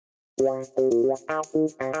You are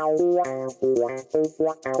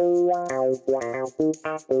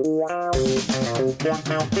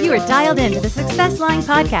dialed into the Success Line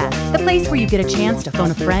Podcast, the place where you get a chance to phone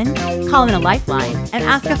a friend, call in a lifeline, and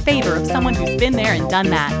ask a favor of someone who's been there and done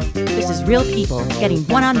that. This is real people getting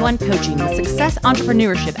one-on-one coaching with success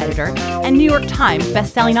entrepreneurship editor and New York Times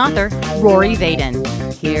bestselling author Rory Vaden.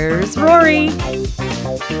 Here's Rory.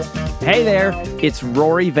 Hey there, it's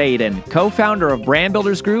Rory Vaden, co-founder of Brand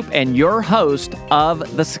Builders Group and your host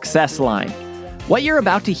of The Success Line. What you're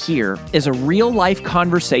about to hear is a real-life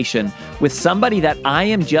conversation with somebody that I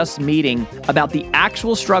am just meeting about the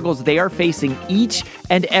actual struggles they are facing each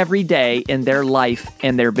and every day in their life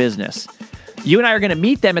and their business. You and I are going to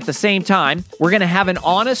meet them at the same time. We're going to have an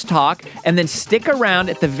honest talk and then stick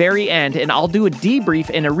around at the very end and I'll do a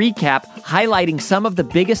debrief and a recap highlighting some of the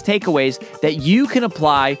biggest takeaways that you can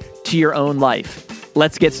apply to your own life.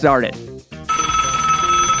 Let's get started.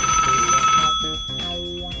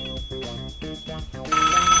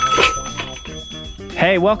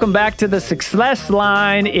 Hey, welcome back to the Success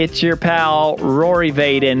Line. It's your pal, Rory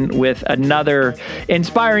Vaden, with another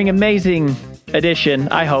inspiring, amazing edition,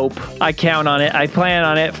 I hope. I count on it. I plan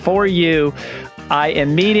on it for you. I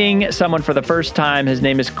am meeting someone for the first time. His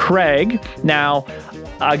name is Craig. Now,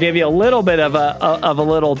 I'll give you a little bit of a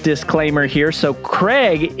little disclaimer here. So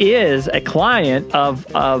Craig is a client of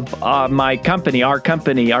my company,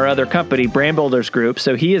 our other company, Brand Builders Group.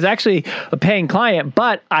 So he is actually a paying client,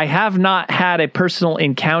 but I have not had a personal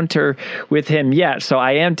encounter with him yet. So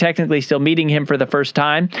I am technically still meeting him for the first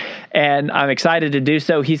time, and I'm excited to do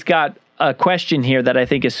so. He's got a question here that I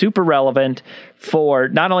think is super relevant for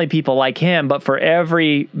not only people like him, but for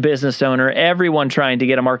every business owner, everyone trying to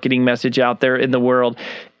get a marketing message out there in the world.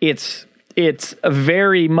 It's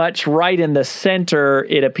very much right in the center.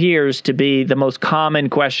 It appears to be the most common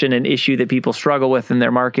question and issue that people struggle with in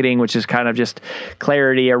their marketing, which is kind of just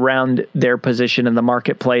clarity around their position in the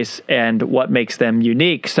marketplace and what makes them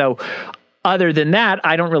unique. So other than that,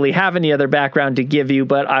 I don't really have any other background to give you,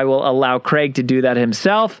 but I will allow Craig to do that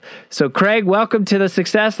himself. So Craig, welcome to the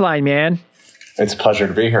Success Line, man. It's a pleasure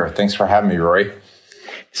to be here. Thanks for having me, Rory.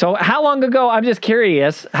 So how long ago, I'm just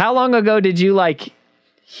curious, how long ago did you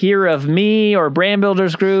hear of me or Brand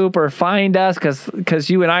Builders Group or find us? Because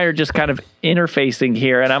you and I are just kind of interfacing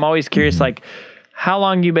here. And I'm always curious, how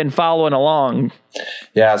long you been following along?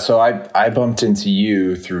 Yeah, so I bumped into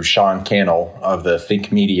you through Sean Cannell of the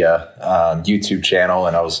Think Media YouTube channel,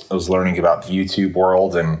 and I was learning about the YouTube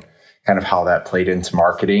world and kind of how that played into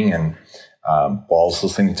marketing. And while I was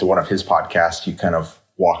listening to one of his podcasts, you kind of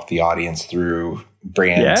walked the audience through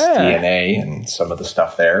brand DNA and some of the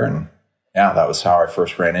stuff there. And yeah, that was how I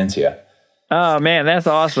first ran into you. Oh man, that's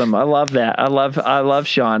awesome. I love that. I love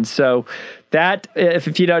Sean. So that,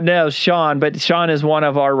 if you don't know Sean is one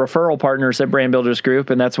of our referral partners at Brand Builders Group.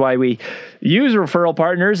 And that's why we use referral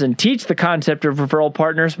partners and teach the concept of referral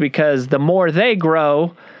partners, because the more they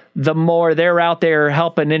grow, the more they're out there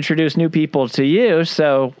helping introduce new people to you.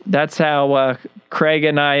 So that's how Craig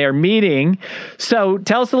and I are meeting. So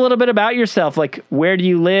tell us a little bit about yourself. Where do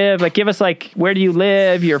you live? Give us where do you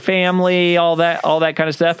live, your family, all that kind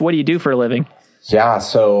of stuff. What do you do for a living? Yeah,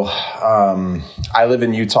 so I live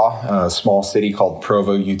in Utah, a small city called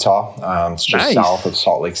Provo, Utah. It's just south of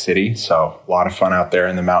Salt Lake City. So a lot of fun out there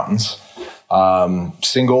in the mountains.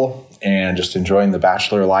 Single and just enjoying the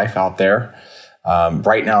bachelor life out there.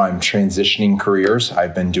 Right now I'm transitioning careers.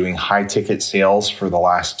 I've been doing high ticket sales for the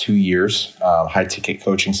last 2 years, high ticket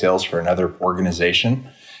coaching sales for another organization.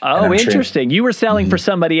 Oh, interesting. You were selling for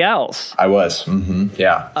somebody else. I was.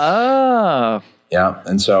 Yeah. Oh. Yeah.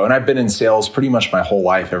 And I've been in sales pretty much my whole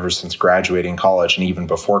life, ever since graduating college. And even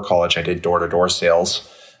before college, I did door-to-door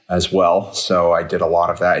sales as well. So I did a lot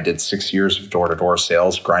of that. I did 6 years of door-to-door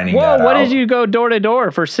sales, grinding that out. Whoa, what did you go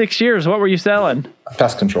door-to-door for 6 years? What were you selling?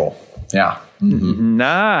 Pest control. Yeah.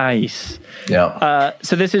 Nice. Yeah.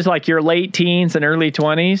 So this is your late teens and early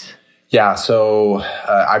 20s? Yeah. So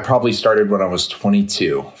I probably started when I was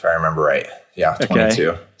 22, if I remember right. Yeah, 22.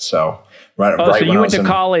 Okay. So right so you went to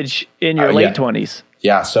college in your late 20s?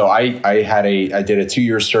 Yeah. So I did a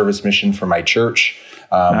 2-year service mission for my church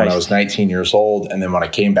when I was 19 years old. And then when I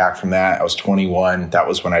came back from that, I was 21. That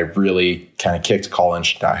was when I really kind of kicked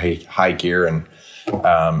college into high gear. And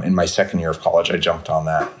in my second year of college, I jumped on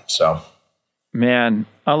that. So, man,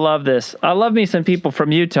 I love this. I love me some people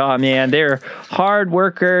from Utah, man. They're hard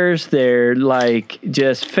workers. They're like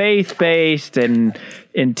just faith-based and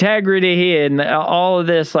integrity and all of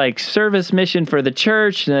this like service mission for the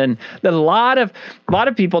church. And a lot of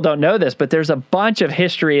people don't know this, but there's a bunch of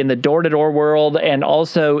history in the door-to-door world and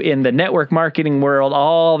also in the network marketing world,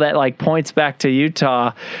 all that like points back to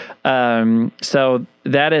Utah. So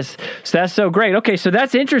that's so great. Okay, so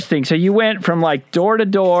that's interesting. So you went from like door to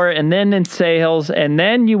door, and then in sales, and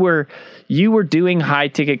then you were doing high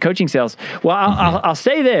ticket coaching sales. Well, I'll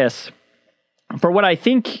say this for what I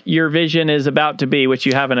think your vision is about to be, which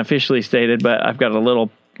you haven't officially stated, but I've got a little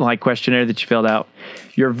like questionnaire that you filled out.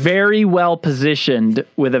 You're very well positioned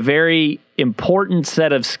with a very important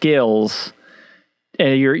set of skills.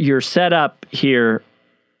 You're set up here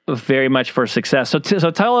very much for success. So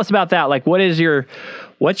tell us about that. Like, what's your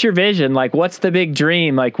vision? Like, what's the big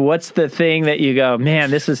dream? Like, what's the thing that you go, man,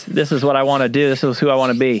 this is what I want to do. This is who I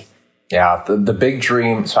want to be. Yeah. The big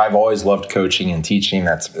dream. So I've always loved coaching and teaching.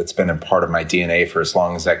 It's been a part of my DNA for as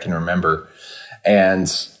long as I can remember.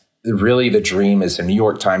 And really the dream is a New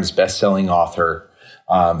York Times bestselling author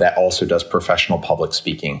that also does professional public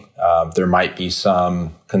speaking. There might be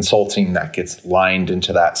some consulting that gets lined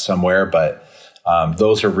into that somewhere, but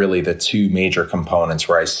those are really the two major components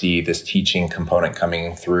where I see this teaching component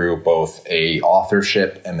coming through both a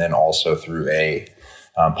authorship and then also through a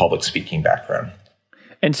public speaking background.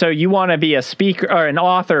 And so you want to be a speaker or an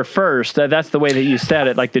author first. That's the way that you said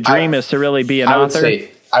it. Like the dream is to really be an author.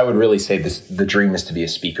 I would really say the dream is to be a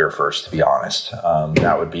speaker first, to be honest.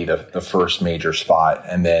 That would be the first major spot.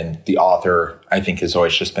 And then the author, I think, has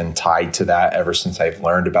always just been tied to that ever since I've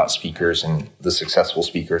learned about speakers and the successful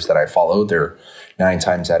speakers that I followed. They're 9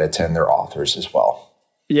 times out of 10, they're authors as well.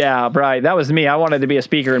 Yeah, right. That was me. I wanted to be a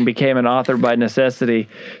speaker and became an author by necessity.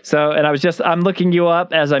 So, and I'm looking you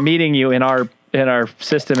up as I'm meeting you in our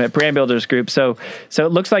system at Brand Builders Group. So it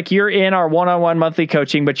looks like you're in our one-on-one monthly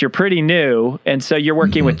coaching, but you're pretty new. And so you're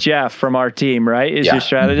working with Jeff from our team, right? Is your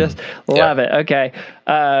strategist? Love it. Okay.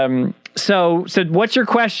 So what's your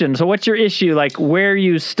question? So what's your issue? Like where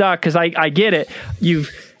you stuck? Cause I get it.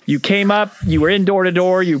 You came up, you were in door to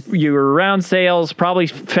door, you were around sales, probably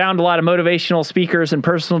found a lot of motivational speakers and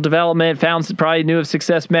personal development, probably knew of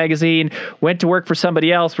Success Magazine, went to work for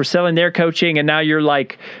somebody else, were selling their coaching, and now you're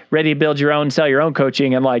like ready to sell your own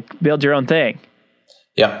coaching and like build your own thing.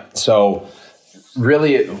 Yeah. So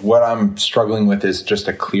really what I'm struggling with is just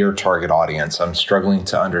a clear target audience. I'm struggling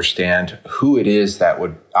to understand who it is that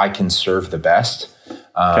I can serve the best.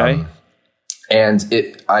 Okay.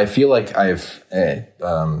 And I feel like I've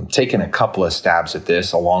taken a couple of stabs at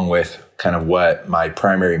this, along with kind of what my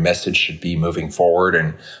primary message should be moving forward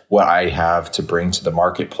and what I have to bring to the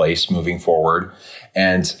marketplace moving forward.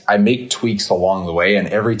 And I make tweaks along the way. And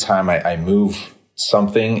every time I move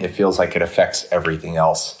something, it feels like it affects everything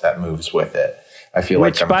else that moves with it. I feel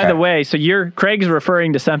Which, by the way, so Craig's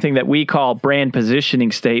referring to something that we call brand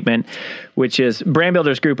positioning statement, which is Brand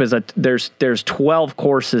Builders Group there's 12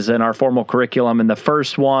 courses in our formal curriculum. And the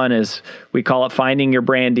first one is, we call it Finding Your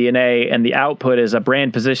Brand DNA. And the output is a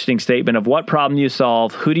brand positioning statement of what problem you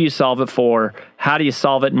solve, who do you solve it for, how do you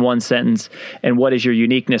solve it in one sentence, and what is your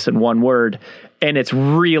uniqueness in one word. And it's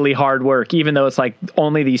really hard work, even though it's like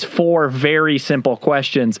only these 4 very simple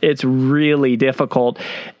questions. It's really difficult.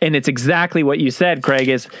 And it's exactly what you said, Craig,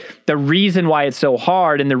 is the reason why it's so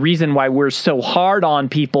hard and the reason why we're so hard on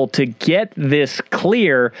people to get this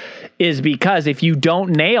clear is because if you don't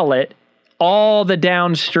nail it, all the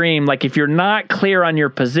downstream, like if you're not clear on your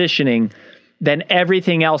positioning, then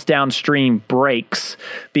everything else downstream breaks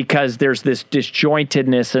because there's this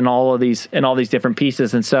disjointedness in all these different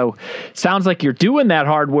pieces. And so it sounds like you're doing that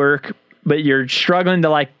hard work, but you're struggling to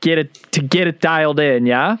like get it dialed in.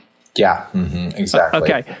 Yeah. Yeah. Exactly.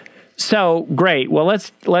 Okay. So great. Well,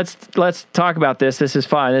 let's talk about this. This is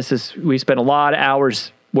fun. We spent a lot of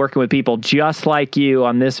hours working with people just like you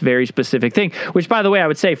on this very specific thing, which, by the way, I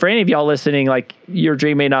would say for any of y'all listening, like your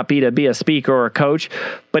dream may not be to be a speaker or a coach,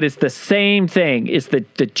 but it's the same thing. It's the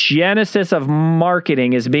genesis of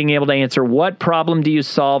marketing is being able to answer what problem do you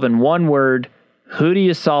solve in one word, who do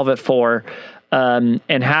you solve it for,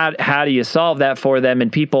 and how do you solve that for them?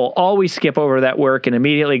 And people always skip over that work and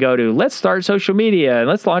immediately go to, let's start social media and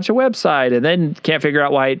let's launch a website, and then can't figure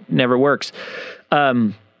out why it never works.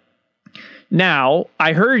 Now,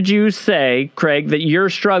 I heard you say, Craig, that you're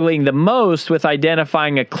struggling the most with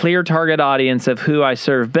identifying a clear target audience of who I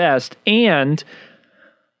serve best. And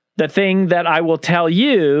the thing that I will tell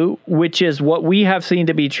you, which is what we have seen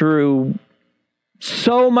to be true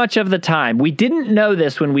so much of the time. We didn't know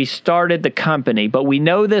this when we started the company, but we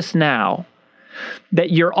know this now.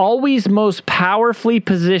 that you're always most powerfully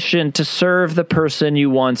positioned to serve the person you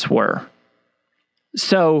once were.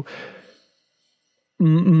 So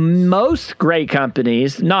most great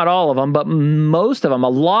companies, not all of them, but most of them, a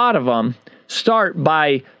lot of them, start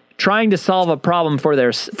by trying to solve a problem for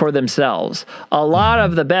themselves. A lot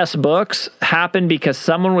of the best books happen because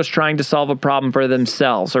someone was trying to solve a problem for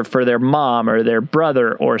themselves or for their mom or their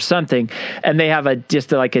brother or something, and they have a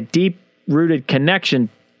deep-rooted connection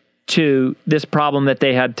to this problem that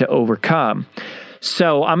they had to overcome.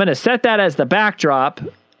 So I'm going to set that as the backdrop,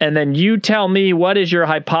 and then you tell me what is your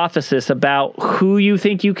hypothesis about who you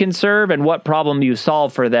think you can serve and what problem you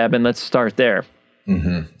solve for them, and let's start there.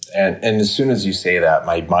 Mm-hmm. And as soon as you say that,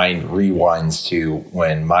 my mind rewinds to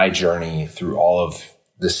when my journey through all of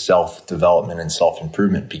this self-development and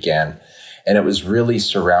self-improvement began. And it was really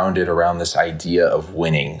surrounded around this idea of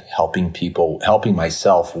winning, helping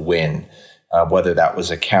myself win, whether that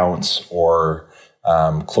was accounts or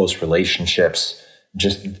close relationships,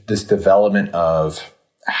 just this development of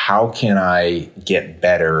how can I get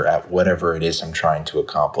better at whatever it is I'm trying to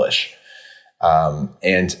accomplish.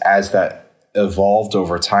 And as that evolved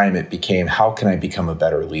over time, it became, how can I become a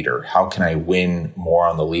better leader? How can I win more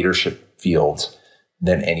on the leadership field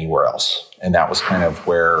than anywhere else? And that was kind of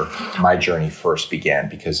where my journey first began,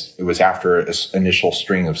 because it was after an initial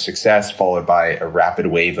string of success followed by a rapid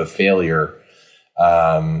wave of failure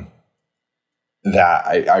that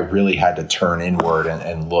I really had to turn inward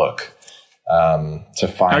and look to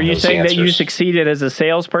find. Are you those saying answers. that you succeeded as a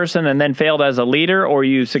salesperson and then failed as a leader, or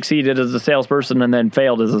you succeeded as a salesperson and then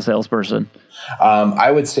failed as a salesperson?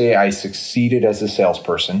 I would say I succeeded as a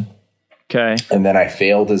salesperson. Okay. And then I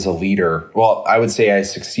failed as a leader. Well, I would say I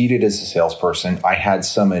succeeded as a salesperson. I had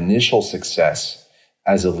some initial success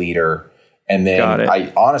as a leader. And then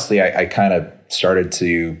I kind of started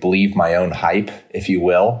to believe my own hype, if you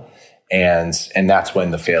will. And that's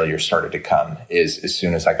when the failure started to come, is as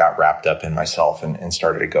soon as I got wrapped up in myself and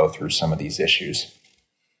started to go through some of these issues.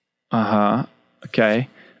 Okay.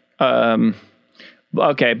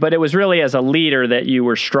 Okay. But it was really as a leader that you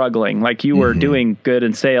were struggling. Like you were doing good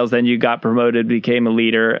in sales, then you got promoted, became a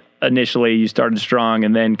leader. Initially you started strong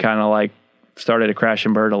and then kind of like started to crash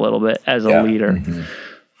and burn a little bit as a leader.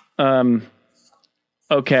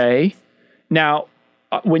 Okay. Now,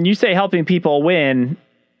 when you say helping people win,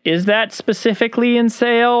 is that specifically in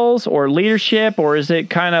sales or leadership, or is it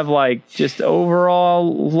kind of like just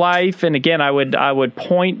overall life? And again, I would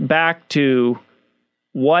point back to,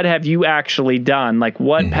 what have you actually done? Like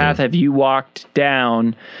what path have you walked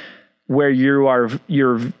down where you're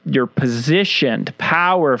positioned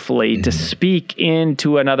powerfully to speak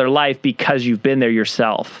into another life because you've been there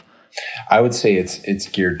yourself? I would say it's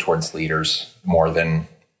geared towards leaders more than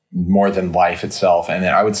life itself. And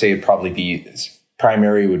then I would say it'd probably be,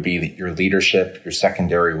 primary would be your leadership, your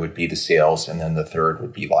secondary would be the sales, and then the third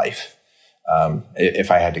would be life.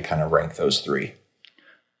 If I had to kind of rank those three.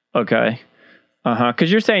 Okay.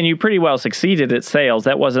 Because you're saying you pretty well succeeded at sales.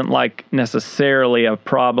 That wasn't like necessarily a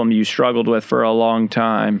problem you struggled with for a long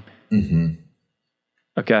time.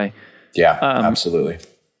 Okay. Yeah, absolutely.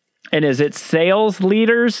 And is it sales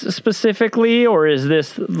leaders specifically, or is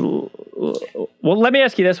this... Well, let me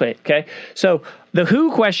ask you this way, okay? So the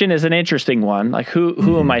who question is an interesting one, like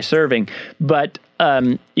who am I serving? But,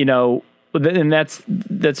 and that's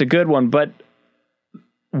a good one, but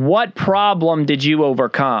what problem did you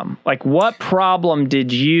overcome? Like what problem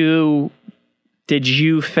did you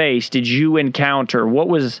face? Did you encounter? What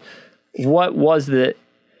was the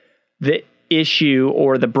issue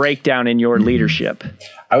or the breakdown in your leadership?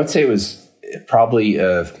 I would say it was probably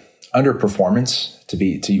underperformance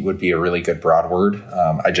would be a really good broad word.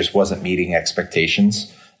 I just wasn't meeting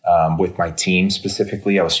expectations with my team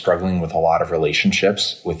specifically. I was struggling with a lot of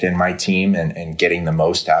relationships within my team and getting the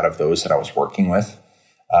most out of those that I was working with.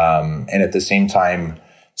 And at the same time,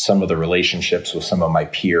 some of the relationships with some of my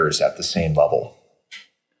peers at the same level.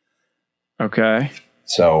 Okay.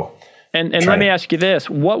 So... And let me ask you this.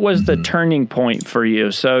 What was the turning point for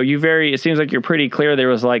you? So it seems like you're pretty clear. There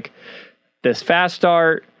was like this fast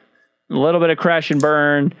start, a little bit of crash and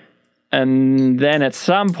burn, and then at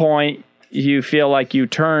some point you feel like you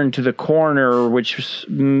turn to the corner, which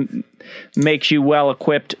makes you well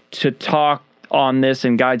equipped to talk on this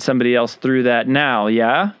and guide somebody else through that now,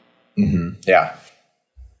 yeah? Yeah.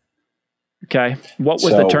 Okay. What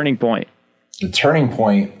was the turning point? The turning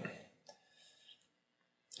point...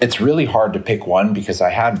 It's really hard to pick one because I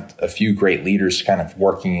had a few great leaders kind of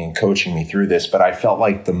working and coaching me through this, but I felt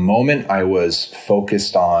like the moment I was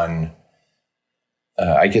focused on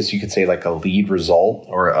I guess you could say like a lead result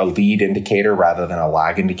or a lead indicator rather than a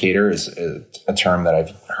lag indicator is a term that I've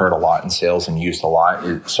heard a lot in sales and used a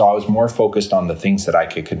lot. So I was more focused on the things that I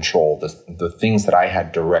could control, the things that I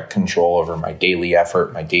had direct control over, my daily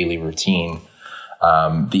effort, my daily routine,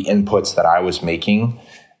 the inputs that I was making.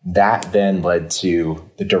 That then led to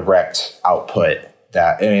the direct output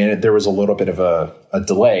and there was a little bit of a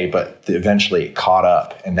delay, but eventually it caught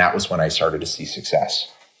up. And that was when I started to see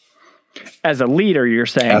success. As a leader, you're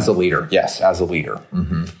saying? As a leader, yes, as a leader.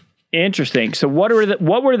 Mm-hmm. Interesting. So what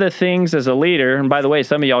were the things as a leader? And by the way,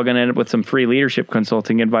 some of y'all are going to end up with some free leadership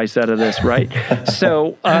consulting advice out of this, right?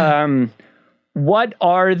 So what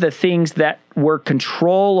are the things that were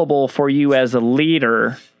controllable for you as a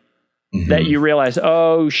leader that you realize,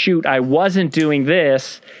 oh, shoot, I wasn't doing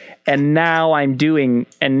this, and now I'm doing,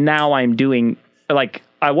 like,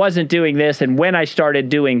 I wasn't doing this, and when I started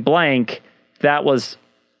doing blank, that was...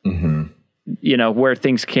 where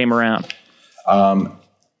things came around?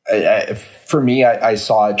 For me, I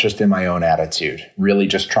saw it just in my own attitude, really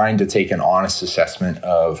just trying to take an honest assessment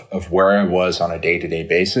of where I was on a day-to-day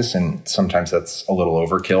basis. And sometimes that's a little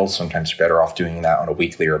overkill. Sometimes you're better off doing that on a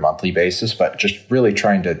weekly or monthly basis, but just really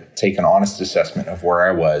trying to take an honest assessment of where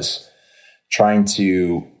I was, trying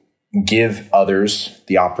to give others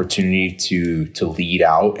the opportunity to lead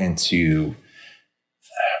out and to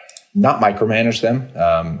not micromanage them.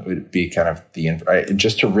 It would be kind of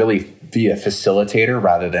just to really be a facilitator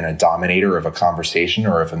rather than a dominator of a conversation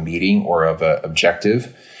or of a meeting or of an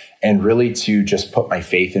objective, and really to just put my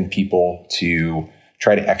faith in people to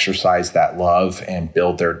try to exercise that love and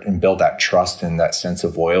build that trust and that sense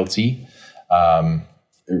of loyalty.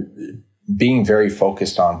 Being very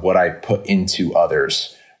focused on what I put into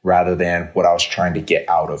others rather than what I was trying to get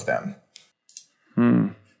out of them.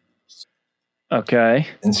 Okay.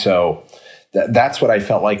 And so that's what I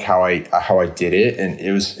felt like how I did it. And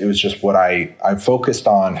it was just what I focused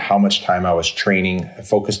on how much time I was training. I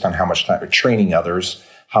focused on how much time training others,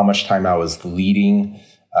 how much time I was leading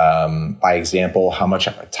by example, how much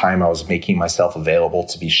time I was making myself available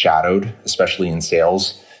to be shadowed, especially in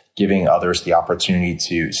sales, giving others the opportunity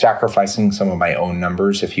to sacrificing some of my own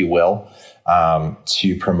numbers, if you will,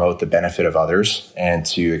 to promote the benefit of others and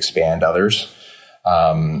to expand others.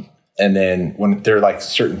 And then when there are like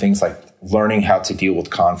certain things like learning how to deal with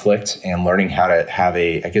conflict and learning how to have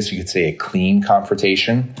I guess you could say a clean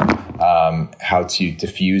confrontation, how to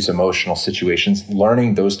diffuse emotional situations,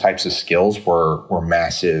 learning those types of skills were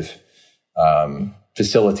massive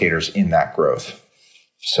facilitators in that growth.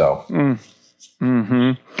 So.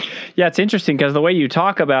 Yeah, it's interesting because the way you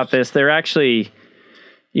talk about this, they're actually,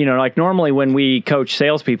 like normally when we coach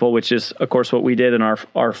salespeople, which is of course what we did in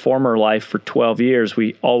our former life for 12 years,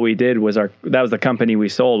 all we did was that was the company we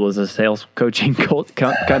sold, was a sales coaching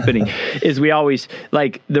company. Is we always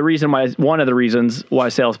one of the reasons why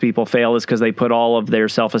salespeople fail is because they put all of their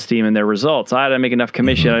self-esteem in their results. I didn't make enough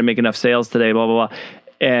commission. I didn't make enough sales today, blah, blah, blah.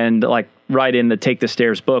 And right in the Take the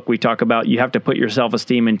Stairs book, we talk about you have to put your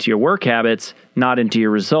self-esteem into your work habits, not into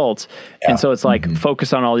your results. Yeah. And so it's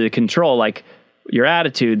focus on all the control, like your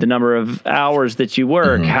attitude, the number of hours that you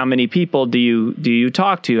work, how many people do you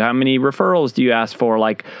talk to, how many referrals do you ask for,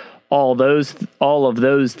 like all of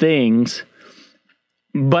those things.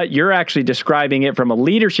 But you're actually describing it from a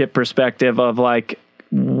leadership perspective of like,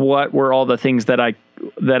 what were all the things that I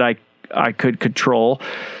could control.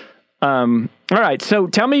 All right. So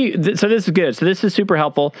tell me, so this is good. So this is super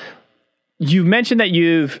helpful. You've mentioned that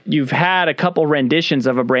you've had a couple renditions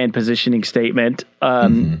of a brand positioning statement.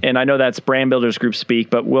 And I know that's Brand Builders Group speak,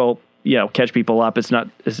 but we'll, catch people up. It's not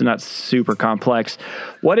super complex.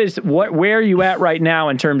 Where are you at right now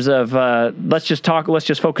in terms of, let's just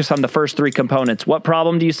focus on the first three components. What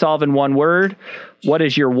problem do you solve in one word? What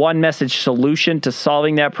is your one message solution to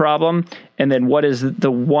solving that problem? And then what is the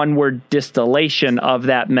one word distillation of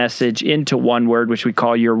that message into one word, which we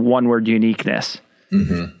call your one word uniqueness?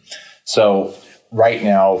 So right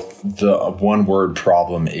now, the one word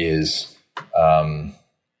problem is,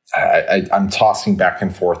 I'm tossing back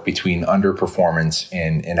and forth between underperformance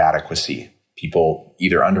and inadequacy. People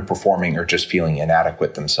either underperforming or just feeling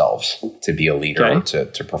inadequate themselves to be a leader or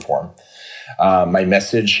to perform. My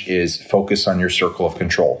message is focus on your circle of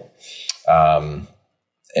control.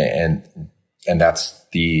 And that's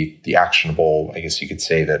the actionable, I guess you could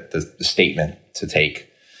say that the statement to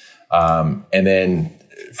take. And then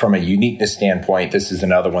from a uniqueness standpoint, this is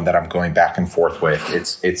another one that I'm going back and forth with.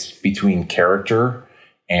 It's between character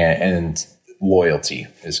and loyalty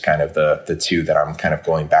is kind of the two that I'm kind of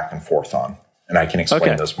going back and forth on. And I can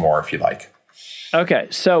explain those more if you like. Okay,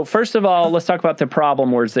 so first of all, let's talk about the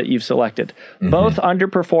problem words that you've selected. Both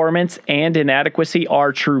underperformance and inadequacy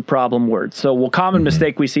are true problem words. So common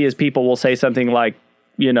mistake we see is people will say something like,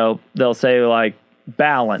 they'll say like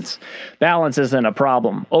balance. Balance isn't a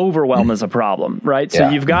problem. Overwhelm is a problem, right? So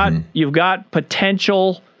you've got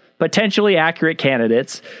potentially accurate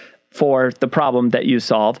candidates for the problem that you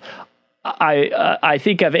solve. I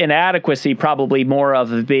think of inadequacy probably more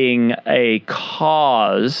of being a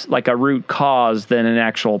cause, like a root cause, than an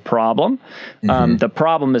actual problem. The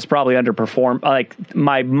problem is probably underperform. Like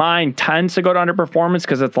my mind tends to go to underperformance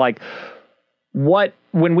because it's like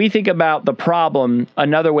when we think about the problem,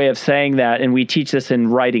 another way of saying that, and we teach this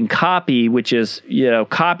in writing copy, which is,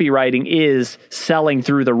 copywriting is selling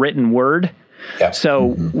through the written word. Yeah.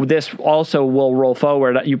 So this also will roll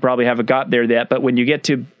forward. You probably haven't got there yet, but when you get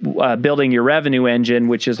to building your revenue engine,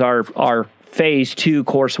 which is our phase 2,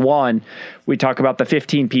 course 1, we talk about the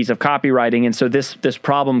 15 P's of copywriting. And so this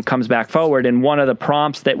problem comes back forward. And one of the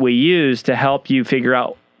prompts that we use to help you figure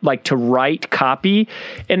out, like, to write copy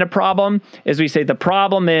in a problem is we say the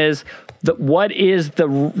problem is what is the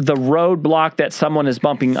roadblock that someone is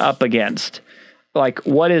bumping up against? Like,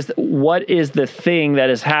 what is the thing that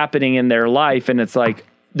is happening in their life? And it's like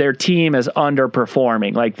their team is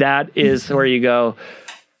underperforming. Like, that is where you go,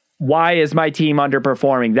 why is my team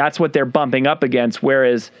underperforming? That's what they're bumping up against.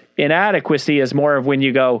 Whereas inadequacy is more of when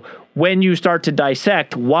you start to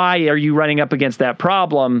dissect, why are you running up against that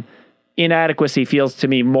problem? Inadequacy feels to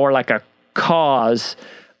me more like a cause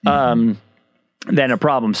than a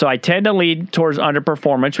problem. So I tend to lead towards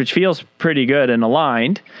underperformance, which feels pretty good and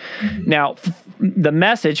aligned. Now, the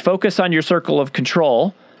message, focus on your circle of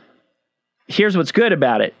control. Here's what's good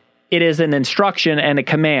about it. It is an instruction and a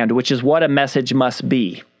command, which is what a message must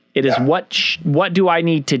be. It is what do I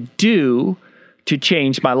need to do to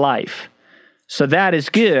change my life? So that is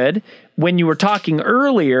good. When you were talking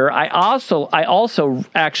earlier, I also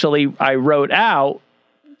actually wrote out,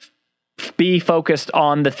 be focused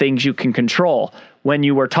on the things you can control. When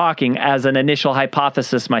you were talking as an initial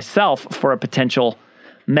hypothesis myself for a potential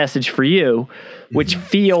message for you, which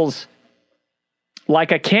feels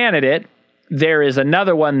like a candidate, there is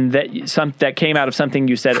another one that came out of something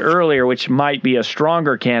you said earlier, which might be a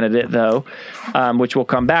stronger candidate, though, which we'll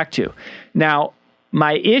come back to. Now,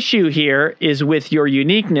 my issue here is with your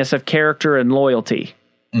uniqueness of character and loyalty,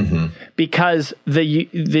 because your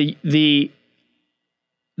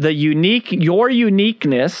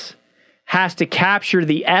uniqueness has to capture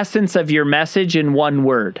the essence of your message in one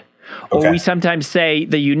word. Okay. Or we sometimes say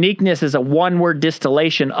the uniqueness is a one-word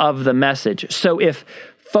distillation of the message. So if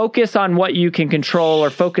focus on what you can control or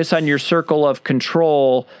focus on your circle of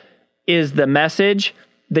control is the message,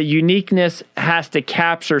 the uniqueness has to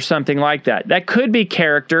capture something like that. That could be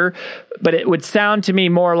character, but it would sound to me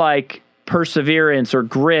more like perseverance or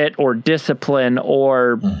grit or discipline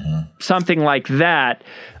or something like that,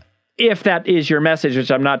 if that is your message, which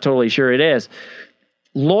I'm not totally sure it is.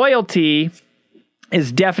 Loyalty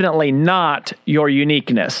is definitely not your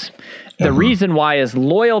uniqueness. The reason why is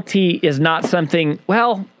loyalty is not something,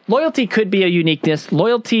 loyalty could be a uniqueness.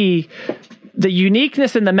 The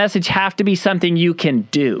uniqueness and the message have to be something you can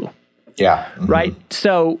do. Yeah. Right?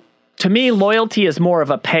 So to me, loyalty is more of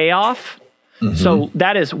a payoff. So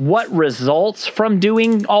that is what results from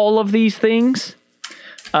doing all of these things.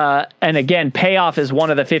 And again, payoff is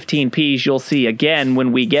one of the 15 P's you'll see again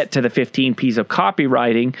when we get to the 15 P's of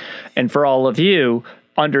copywriting. And for all of you,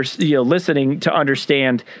 listening to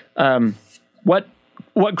understand what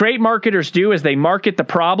great marketers do is they market the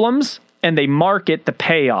problems and they market the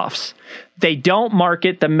payoffs. They don't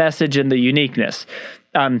market the message and the uniqueness.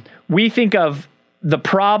 We think of the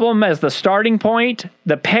problem as the starting point,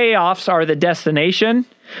 the payoffs are the destination,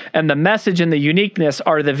 and the message and the uniqueness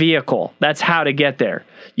are the vehicle. That's how to get there.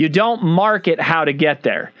 You don't market how to get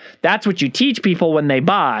there. That's what you teach people when they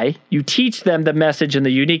buy. You teach them the message and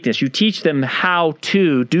the uniqueness. You teach them how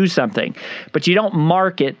to do something, but you don't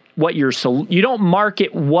market what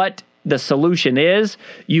the solution is.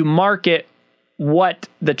 You market what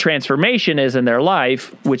the transformation is in their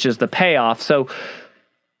life, which is the payoff. So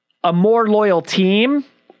a more loyal team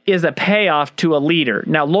is a payoff to a leader.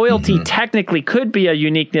 Now, loyalty technically could be a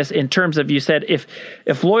uniqueness in terms of, you said, if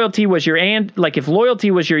loyalty was your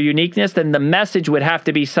uniqueness, then the message would have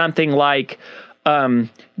to be something like,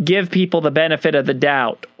 give people the benefit of the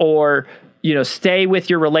doubt, or, stay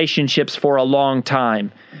with your relationships for a long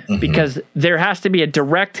time, because there has to be a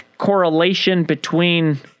direct correlation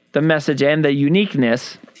between the message and the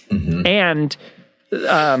uniqueness. And,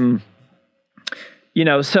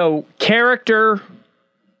 so character,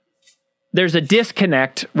 there's a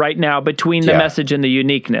disconnect right now between the message and the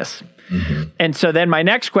uniqueness. And so then my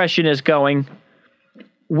next question is going,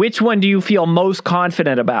 which one do you feel most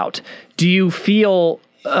confident about? Do you feel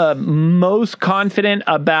most confident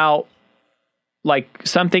about like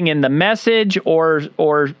something in the message or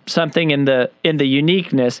something in the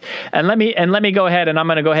uniqueness? And let me go ahead, and I'm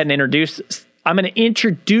going to go ahead and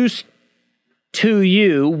introduce to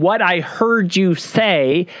you what I heard you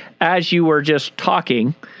say as you were just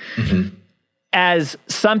talking, as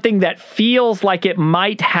something that feels like it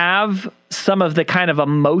might have some of the kind of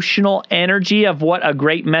emotional energy of what a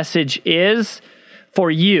great message is for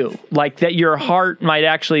you, like that your heart might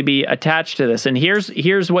actually be attached to this. And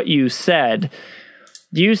here's what you said.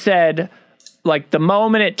 You said, like, the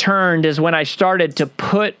moment it turned is when I started to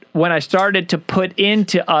put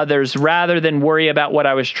into others rather than worry about what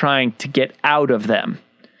I was trying to get out of them.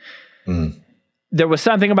 There was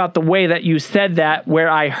something about the way that you said that where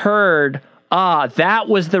I heard, that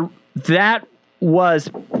was the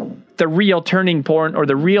real turning point, or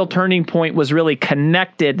the real turning point was really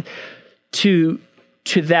connected to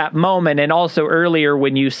that moment. And also earlier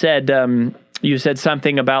when you said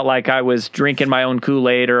something about like I was drinking my own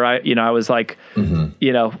Kool-Aid, or I was like,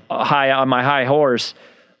 high on my high horse,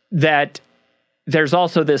 that there's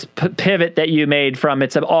also this pivot that you made from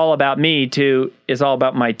it's all about me to it's all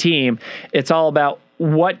about my team. It's all about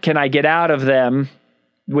what can I get out of them,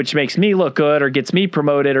 which makes me look good or gets me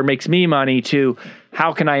promoted or makes me money, to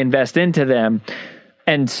how can I invest into them.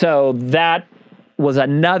 And so that was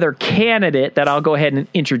another candidate that I'll go ahead and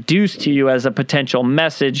introduce to you as a potential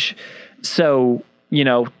message. So,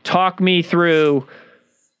 talk me through,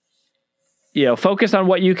 focus on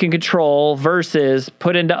what you can control versus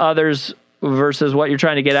put into others versus what you're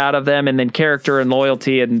trying to get out of them, and then character and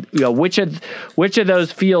loyalty. And, which of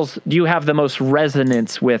those feels do you have the most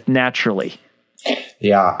resonance with naturally?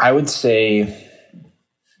 Yeah, I would say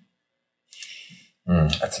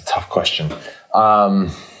that's a tough question.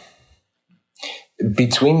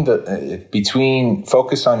 Between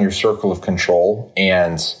focus on your circle of control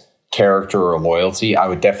and character or loyalty, I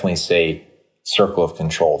would definitely say circle of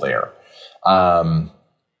control there.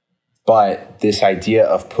 But this idea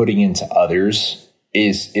of putting into others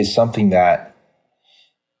is something that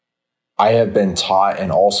I have been taught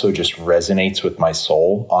and also just resonates with my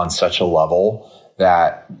soul on such a level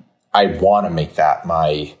that I want to make that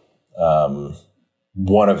my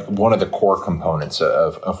one of the core components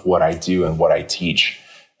of what I do and what I teach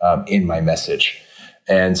in my message.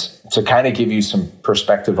 And to kind of give you some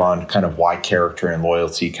perspective on kind of why character and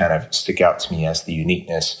loyalty kind of stick out to me as the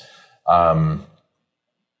uniqueness.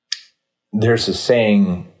 There's a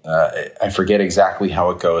saying, I forget exactly how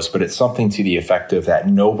it goes, but it's something to the effect of that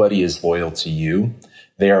nobody is loyal to you.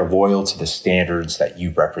 They are loyal to the standards that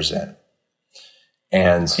you represent.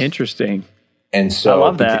 And interesting. And so I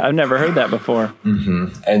love that. I've never heard that before.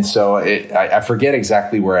 And so I forget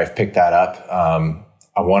exactly where I've picked that up.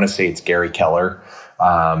 I want to say it's Gary Keller,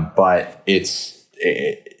 but it's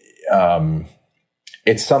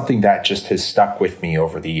something that just has stuck with me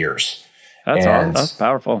over the years. That's awesome. That's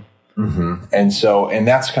powerful. And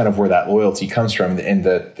that's kind of where that loyalty comes from. And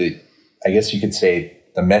the I guess you could say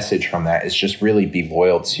the message from that is just really be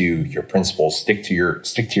loyal to your principles, stick to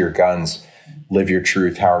your guns, live your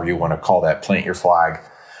truth, however you want to call that, plant your flag.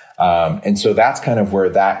 And so that's kind of where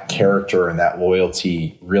that character and that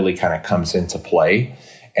loyalty really kind of comes into play.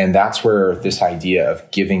 And that's where this idea of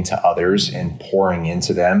giving to others and pouring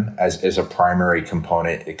into them as a primary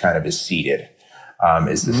component, it kind of is seated.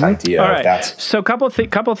 Is this idea of that's... So couple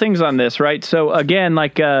things on this, right? So again,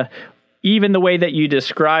 like even the way that you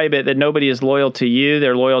describe it, that nobody is loyal to you,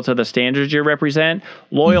 they're loyal to the standards you represent.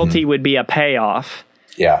 Loyalty would be a payoff.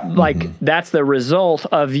 Yeah. Like that's the result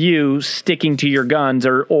of you sticking to your guns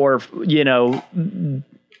or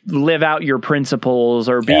live out your principles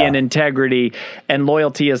or be in integrity, and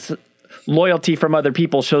loyalty from other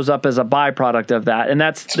people shows up as a byproduct of that. And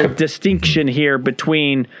that's the distinction here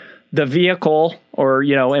between the vehicle, or,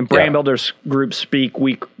 in brand builders group speak,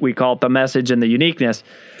 we call it the message and the uniqueness.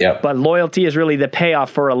 Yeah. But loyalty is really the payoff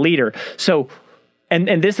for a leader. So,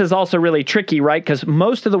 and this is also really tricky, right? Because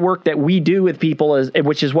most of the work that we do with people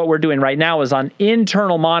which is what we're doing right now, is on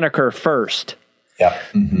internal moniker first. Yeah.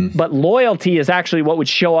 But loyalty is actually what would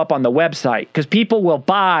show up on the website, because people will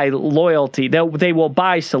buy loyalty. They will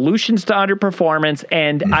buy solutions to underperformance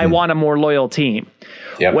and I want a more loyal team.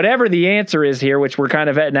 Yep. Whatever the answer is here, which we're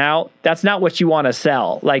kind of at now, that's not what you want to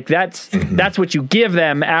sell. Like that's what you give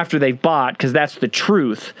them after they've bought, because that's the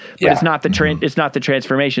truth. But it's not the it's not the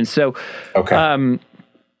transformation. So okay.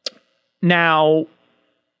 Now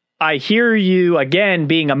I hear you, again,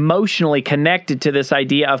 being emotionally connected to this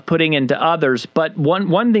idea of putting into others. But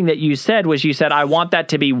one thing that you said was, I want that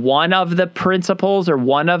to be one of the principles or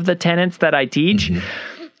one of the tenets that I teach.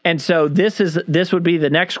 Mm-hmm. And so this would be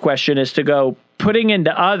the next question, is to go, putting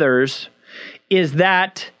into others, is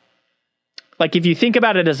that, like, if you think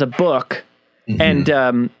about it as a book, mm-hmm.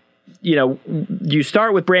 and you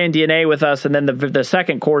start with brand DNA with us, and then the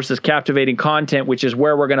second course is captivating content, which is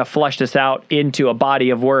where we're going to flush this out into a body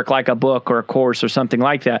of work, like a book or a course or something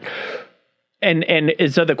like that. And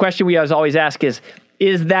so the question we always ask is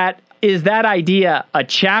that idea a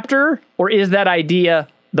chapter, or is that idea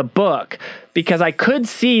the book? Because I could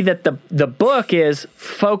see that the book is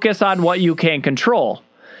focus on what you can control.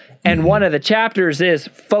 And mm-hmm. one of the chapters is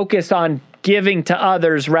focus on giving to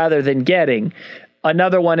others rather than getting.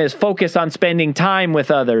 Another one is focus on spending time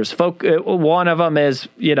with others. One of them is,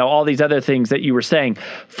 all these other things that you were saying.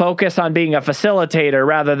 Focus on being a facilitator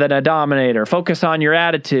rather than a dominator. Focus on your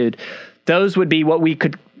attitude. Those would be what we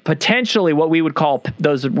could potentially, what we would call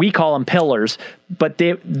those, we call them pillars, but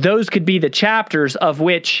those could be the chapters of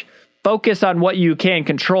which focus on what you can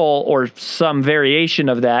control, or some variation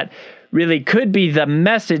of that, really could be the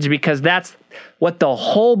message, because that's what the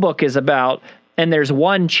whole book is about. And there's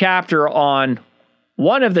one chapter on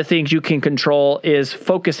one of the things you can control is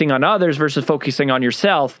focusing on others versus focusing on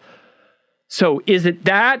yourself. So is it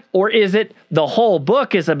that, or is it the whole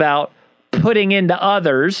book is about putting into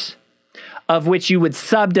others, of which you would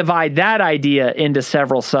subdivide that idea into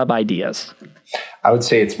several sub-ideas? I would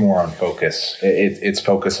say it's more on focus. It's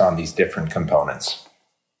focus on these different components.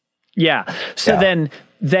 Yeah. So then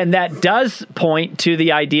that does point to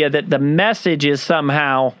the idea that the message is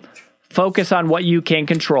somehow focus on what you can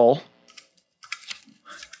control,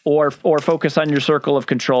 or focus on your circle of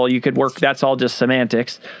control. You could work, that's all just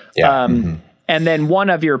semantics. Yeah. Mm-hmm. And then one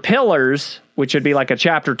of your pillars, which would be like a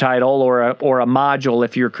chapter title or a module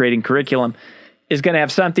if you're creating curriculum, is going to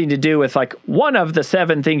have something to do with, like, one of the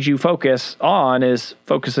 7 things you focus on is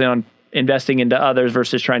focusing on investing into others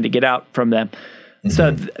versus trying to get out from them. Mm-hmm.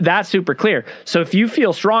 So that's super clear. So if you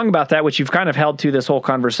feel strong about that, which you've kind of held to this whole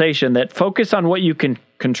conversation, that focus on what you can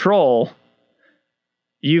control,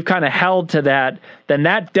 you've kind of held to that, then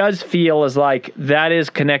that does feel as like that is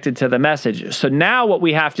connected to the message. So now what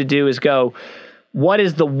we have to do is go, what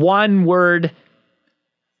is the one word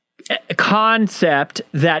concept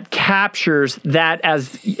that captures that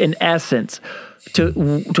as an essence?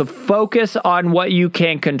 To focus on what you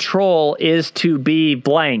can control is to be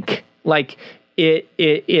blank. Like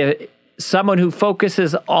it someone who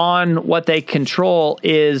focuses on what they control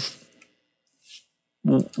is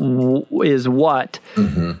what?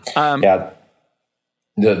 Mm-hmm.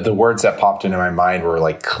 The words that popped into my mind were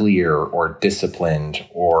like clear or disciplined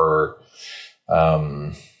or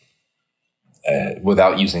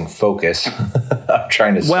without using focus. I'm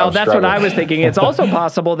trying to. Well, that's what I was thinking. It's also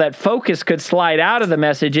possible that focus could slide out of the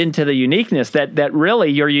message into the uniqueness. That really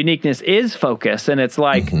your uniqueness is focus, and it's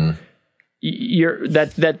like. Mm-hmm.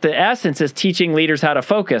 That the essence is teaching leaders how to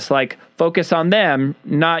focus, like focus on them,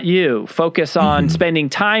 not you. Focus on spending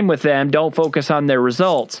time with them. Don't focus on their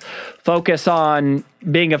results. Focus on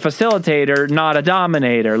being a facilitator, not a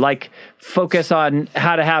dominator. Like focus on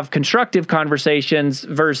how to have constructive conversations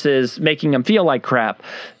versus making them feel like crap.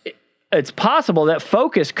 It's possible that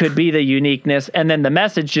focus could be the uniqueness, and then the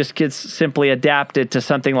message just gets simply adapted to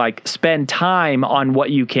something like spend time on what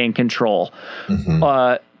you can control.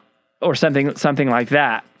 Mm-hmm. Or something like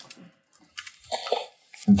that.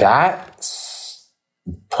 That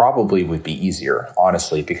probably would be easier,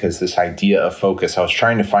 honestly, because this idea of focus, I was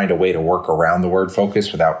trying to find a way to work around the word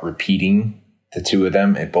focus without repeating the two of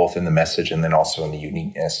them, both in the message and then also in the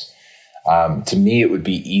uniqueness. To me, it would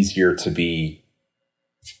be easier to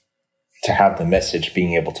have the message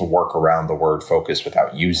being able to work around the word focus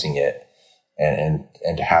without using it. And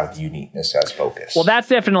to have the uniqueness as focus. Well, that's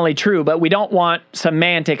definitely true, but we don't want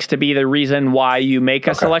semantics to be the reason why you make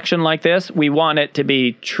a selection like this. We want it to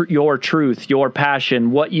be your truth, your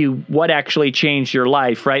passion, what actually changed your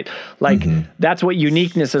life, right? Like that's what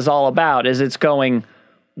uniqueness is all about. Is it's going,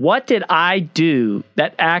 what did I do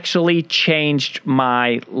that actually changed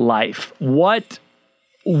my life? What?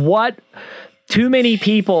 Too many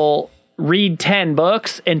people read 10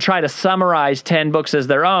 books and try to summarize 10 books as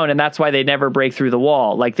their own, and that's why they never break through the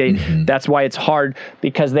wall. Like that's why it's hard,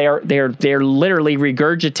 because they're literally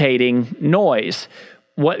regurgitating noise.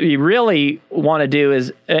 What we really want to do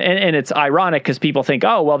is, and it's ironic because people think,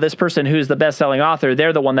 oh, well, this person who's the best-selling author,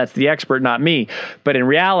 they're the one that's the expert, not me. But in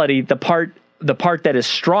reality, the part the part that is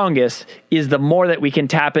strongest is the more that we can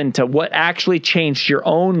tap into what actually changed your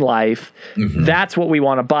own life. That's what we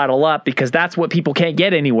want to bottle up, because that's what people can't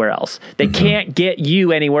get anywhere else. They can't get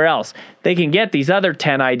you anywhere else. They can get these other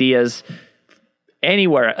 10 ideas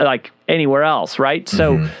anywhere else, right?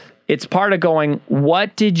 So it's part of going,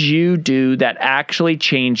 what did you do that actually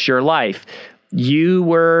changed your life? You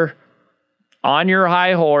were on your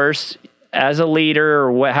high horse as a leader,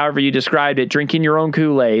 or however you described it, drinking your own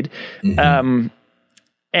Kool-Aid,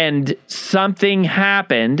 and something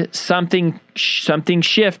happened, something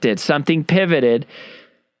shifted, something pivoted,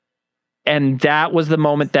 and that was the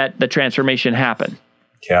moment that the transformation happened.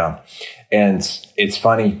 Yeah, and it's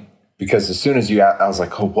funny because as soon as you asked, I was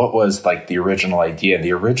like, oh, what was like the original idea?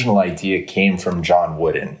 The original idea came from John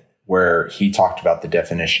Wooden, where he talked about the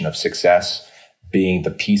definition of success being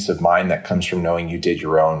the peace of mind that comes from knowing you did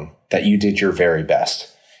your very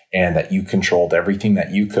best, and that you controlled everything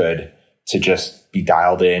that you could to just be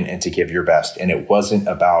dialed in and to give your best. And it wasn't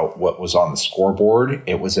about what was on the scoreboard.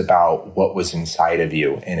 It was about what was inside of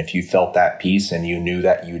you. And if you felt that peace and you knew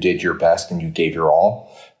that you did your best and you gave your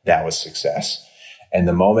all, that was success. And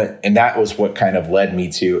that was what kind of led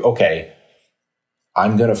me to, okay,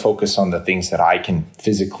 I'm going to focus on the things that I can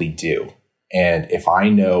physically do. And if I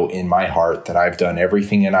know in my heart that I've done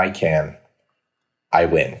everything and I can, I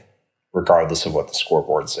win, regardless of what the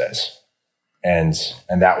scoreboard says. And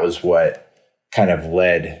that was what kind of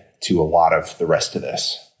led to a lot of the rest of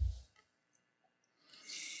this.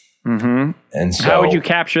 And so, how would you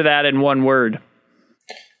capture that in one word?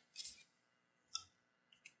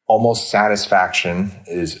 Almost satisfaction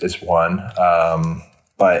is one,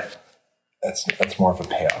 but that's more of a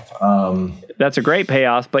payoff. That's a great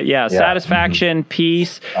payoff, but satisfaction,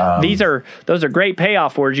 peace. Those are great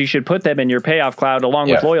payoff words. You should put them in your payoff cloud along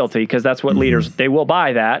with loyalty, because that's what leaders, they will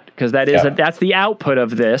buy that, because that's the output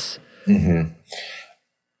of this. Man,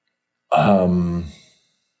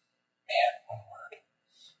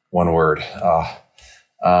 one word.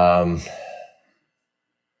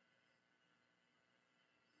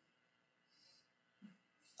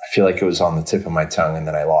 I feel like it was on the tip of my tongue and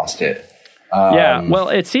then I lost it. Well,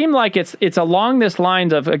 it seemed like it's along this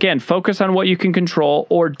lines of, again, focus on what you can control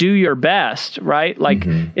or do your best, right? Like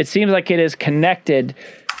it seems like it is connected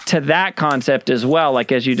to that concept as well,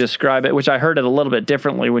 like as you describe it, which I heard it a little bit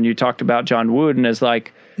differently when you talked about John Wooden, is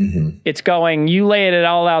like, it's going, you laid it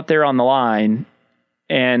all out there on the line,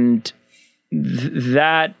 and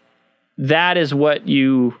that is what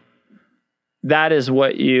you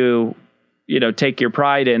take your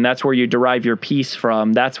pride in. That's where you derive your peace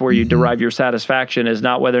from. That's where you derive your satisfaction, is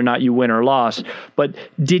not whether or not you win or lost, but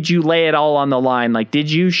did you lay it all on the line? Like, did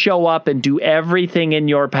you show up and do everything in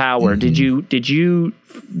your power? Did you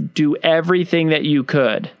do everything that you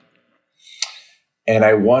could? And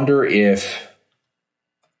I wonder if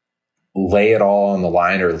lay it all on the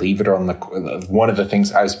line or leave it on one of the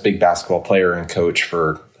things, I was a big basketball player and coach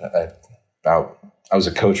for I was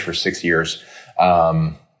a coach for 6 years.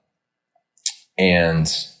 And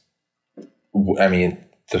I mean,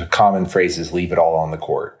 the common phrase is leave it all on the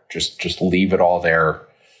court. Just leave it all there.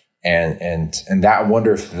 And that, I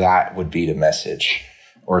wonder if that would be the message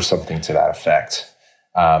or something to that effect.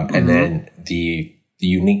 And then the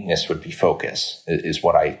uniqueness would be focus is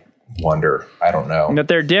what I wonder. I don't know. But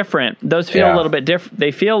they're different. Those feel a little bit different.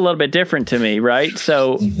 They feel a little bit different to me, right?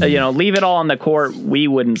 So, leave it all on the court. We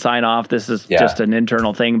wouldn't sign off. This is just an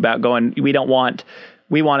internal thing about going,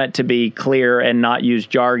 we want it to be clear and not use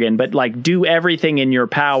jargon, but like do everything in your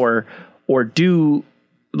power, or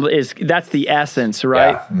that's the essence,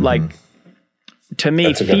 right? Like, to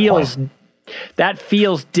me, that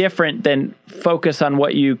feels different than focus on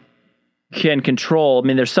what you can control. I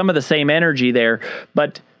mean, there's some of the same energy there,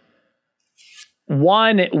 but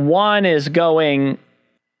one is going,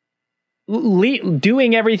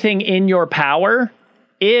 doing everything in your power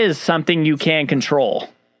is something you can control.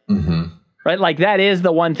 Right? Like, that is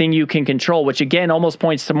the one thing you can control, which again almost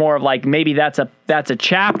points to more of like, maybe that's a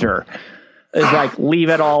chapter, is like leave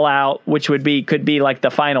it all out, which could be like the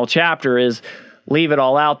final chapter, is leave it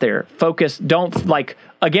all out there. Focus. Don't, like,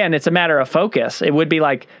 again, it's a matter of focus. It would be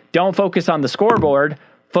like, don't focus on the scoreboard,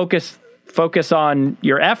 focus on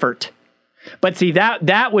your effort. But see,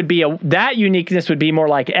 that would be that uniqueness would be more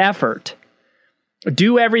like effort.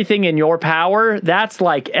 Do everything in your power. That's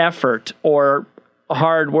like effort or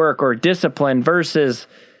hard work or discipline, versus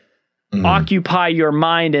occupy your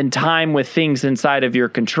mind and time with things inside of your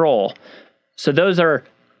control. So those are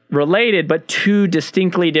related, but two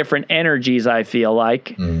distinctly different energies, I feel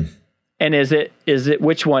like. And is it,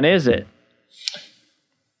 which one is it?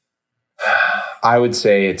 I would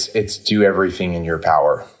say it's do everything in your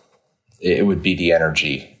power. it would be the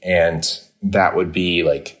energy. And that would be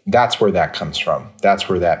like, that's where that comes from. That's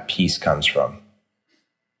where that peace comes from.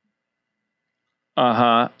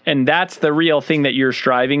 And that's the real thing that you're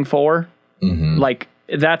striving for. Like,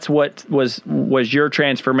 that's what was your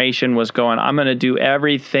transformation, was going, I'm going to do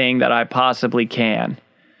everything that I possibly can.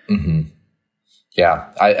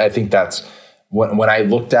 Yeah. I think that's when I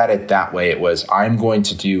looked at it that way, it was, I'm going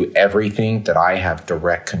to do everything that I have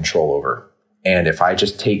direct control over. And if I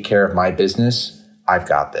just take care of my business, I've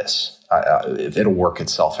got this. It'll work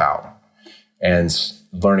itself out. And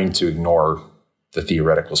learning to ignore the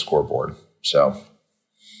theoretical scoreboard. So.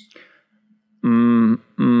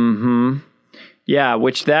 Yeah,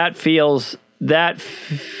 which that feels,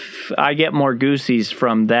 I get more goosies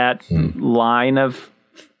from that line of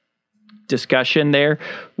discussion there,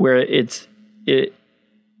 where it's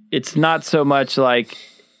not so much like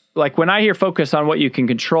when I hear focus on what you can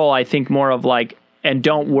control, I think more of like, and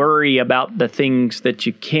don't worry about the things that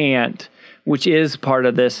you can't, which is part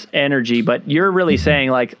of this energy. But you're really saying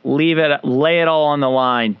like, leave it, lay it all on the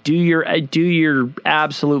line, do your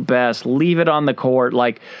absolute best, leave it on the court,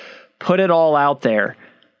 like put it all out there.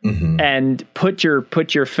 And put your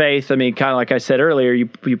faith. I mean, kind of like I said earlier, you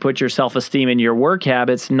put your self-esteem in your work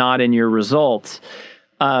habits, not in your results.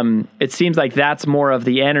 It seems like that's more of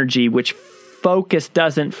the energy, which focus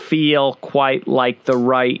doesn't feel quite like the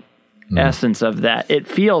right essence of that. It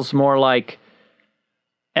feels more like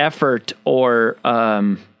effort, or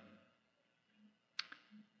to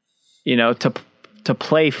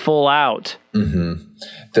play full out.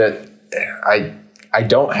 That I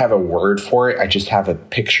don't have a word for it. I just have a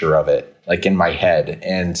picture of it, like in my head.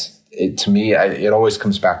 And to me, it always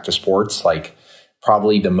comes back to sports. Like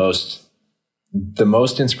probably the most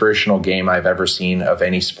inspirational game I've ever seen of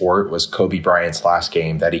any sport was Kobe Bryant's last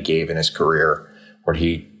game that he gave in his career, where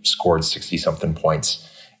he scored 60 something points.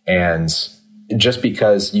 And just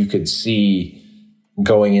because you could see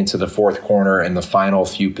going into the fourth quarter and the final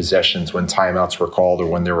few possessions when timeouts were called, or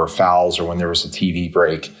when there were fouls, or when there was a TV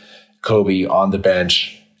break, Kobe on the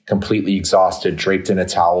bench, completely exhausted, draped in a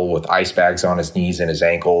towel with ice bags on his knees and his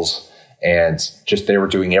ankles. And just, they were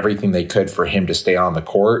doing everything they could for him to stay on the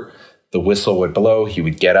court. The whistle would blow. He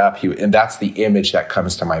would get up. And that's the image that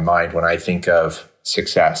comes to my mind when I think of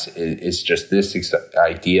success, is just this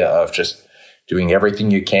idea of just doing everything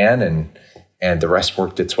you can, and the rest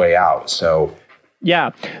worked its way out. So,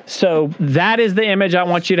 yeah. So that is the image I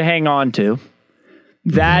want you to hang on to.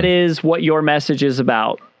 That is what your message is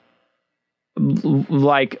about.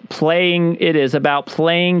 Like it is about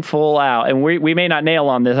playing full out. And we may not nail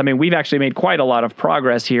on this. I mean, we've actually made quite a lot of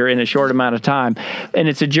progress here in a short amount of time, and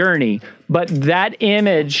it's a journey. But that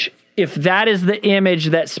image, if that is the image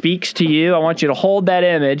that speaks to you, I want you to hold that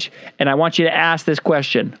image, and I want you to ask this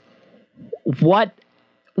question. What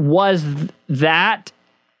was that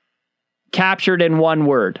captured in one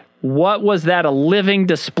word? What was that a living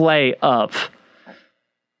display of?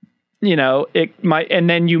 It might, and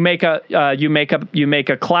then you make a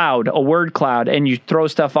cloud, a word cloud, and you throw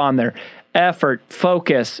stuff on there. Effort,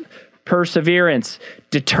 focus, perseverance,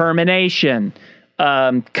 determination,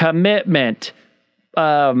 commitment,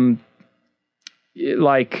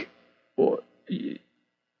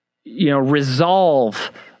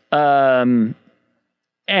 resolve, and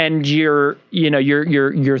you're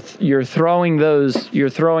throwing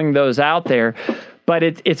those out there. But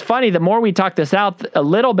it's funny, the more we talk this out a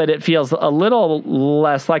little bit, it feels a little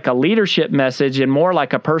less like a leadership message and more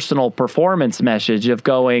like a personal performance message of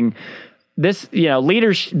going, this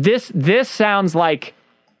sounds like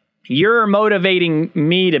you're motivating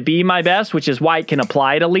me to be my best, which is why it can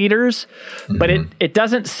apply to leaders. But it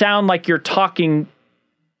doesn't sound like you're talking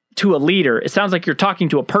to a leader. It sounds like you're talking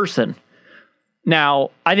to a person. Now,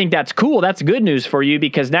 I think that's cool. That's good news for you,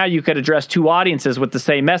 because now you could address two audiences with the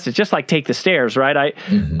same message, just like Take the Stairs, right?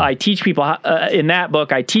 I teach people in that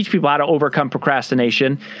book, I teach people how to overcome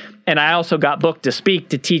procrastination. And I also got booked to speak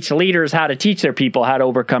to teach leaders how to teach their people how to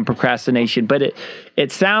overcome procrastination. But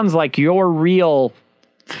it sounds like your real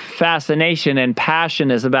fascination and passion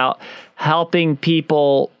is about helping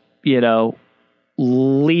people,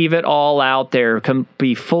 leave it all out there,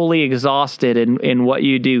 be fully exhausted in what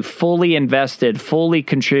you do, fully invested, fully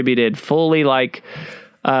contributed, fully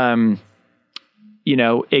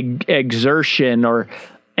exertion,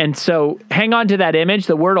 and so hang on to that image.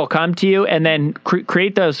 The word will come to you, and then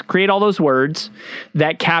create all those words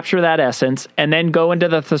that capture that essence, and then go into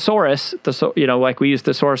the thesaurus, like we use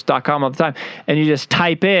thesaurus.com all the time, and you just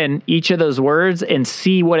type in each of those words and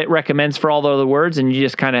see what it recommends for all the other words, and you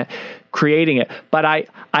just kind of creating it. But I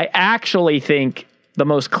actually think the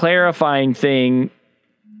most clarifying thing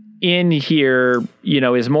in here,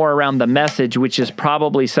 is more around the message, which is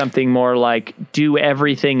probably something more like do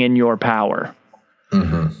everything in your power,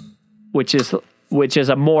 which is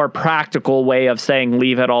a more practical way of saying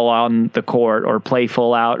leave it all on the court or play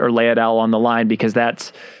full out or lay it all on the line, because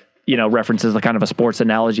that's, references the kind of a sports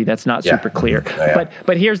analogy that's not super clear. Yeah.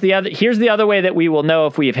 But here's the other way that we will know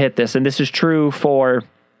if we have hit this, and this is true for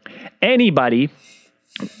anybody,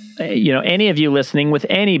 any of you listening with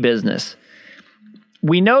any business.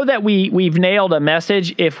 We know that we've nailed a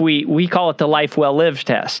message if we call it the life well lived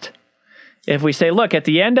test. If we say, look, at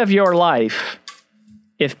the end of your life,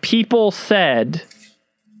 if people said,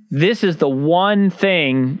 this is the one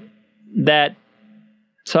thing that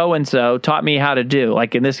so-and-so taught me how to do,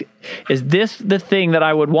 like is this the thing that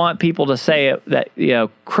I would want people to say that,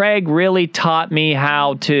 Craig really taught me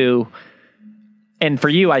how to, and for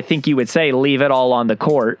you, I think you would say leave it all on the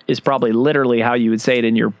court is probably literally how you would say it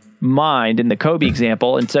in your mind in the Kobe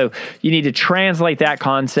example. And so you need to translate that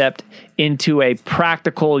concept into a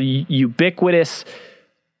practical, ubiquitous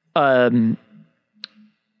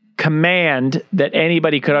command that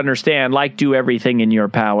anybody could understand, like do everything in your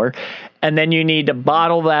power. And then you need to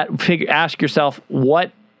bottle that, ask yourself,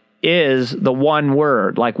 what is the one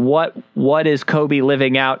word? Like what is Kobe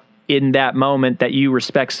living out in that moment that you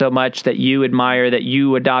respect so much, that you admire, that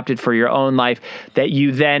you adopted for your own life, that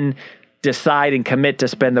you then decide and commit to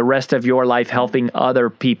spend the rest of your life helping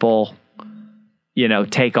other people,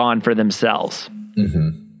 take on for themselves.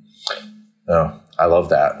 Oh, I love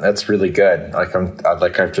that. That's really good.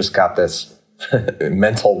 I've just got this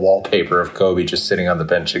mental wallpaper of Kobe just sitting on the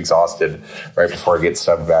bench exhausted right before he gets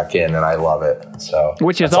subbed back in, and I love it. So,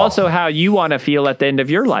 which is also awesome. How you want to feel at the end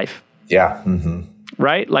of your life. Yeah.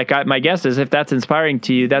 Right? Like my guess is if that's inspiring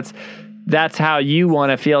to you, that's how you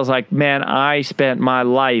want to feel. Is like, man, I spent my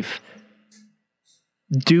life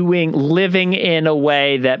living in a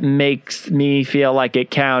way that makes me feel like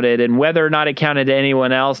it counted, and whether or not it counted to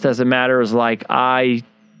anyone else doesn't matter. It was like I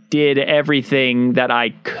did everything that I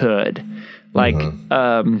could, I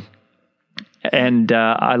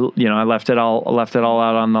left it all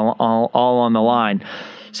out on the line.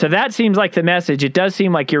 So that seems like the message. It does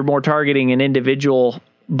seem like you're more targeting an individual,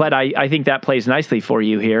 but I think that plays nicely for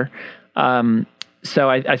you here. So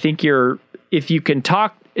I think if you can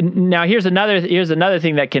talk. Now, here's another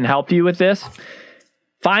thing that can help you with this.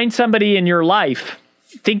 Find somebody in your life.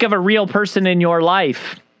 Think of a real person in your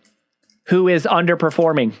life who is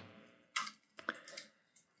underperforming.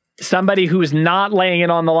 Somebody who is not laying it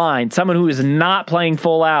on the line. Someone who is not playing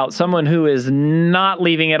full out. Someone who is not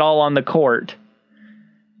leaving it all on the court.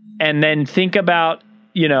 And then think about,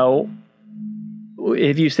 if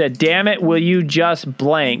you said, damn it, will you just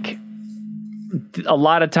blank? A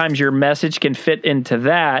lot of times your message can fit into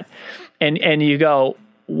that, and you go,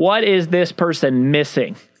 what is this person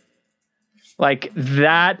missing? Like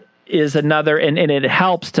that is another, and it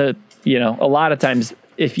helps to, a lot of times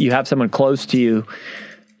if you have someone close to you,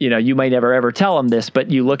 you might never ever tell them this, but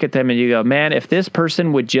you look at them and you go, man, if this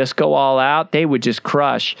person would just go all out, they would just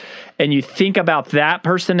crush. And you think about that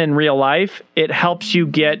person in real life, it helps you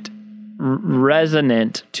get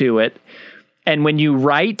resonant to it. And when you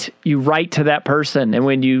write to that person. And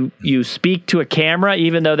when you speak to a camera,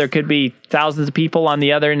 even though there could be thousands of people on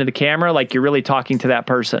the other end of the camera, like you're really talking to that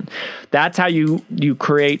person. That's how you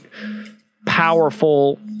create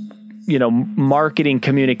powerful, marketing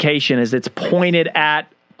communication, is it's pointed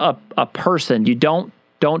at a person. You don't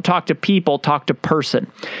talk to people, talk to person.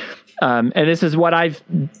 And this is what I've,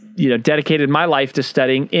 dedicated my life to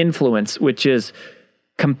studying influence, which is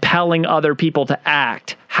compelling other people to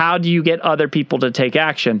act. How do you get other people to take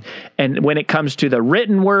action? And when it comes to the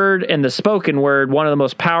written word and the spoken word, one of the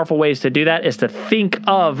most powerful ways to do that is to think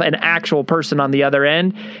of an actual person on the other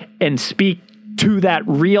end and speak to that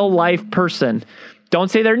real life person.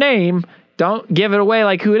 Don't say their name. Don't give it away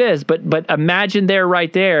like who it is, but imagine they're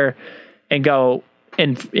right there and go,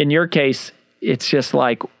 and in your case, it's just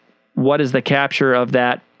like, what is the capture of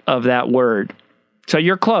that word? So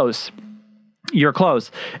you're close. You're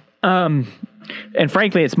close. And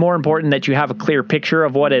frankly, it's more important that you have a clear picture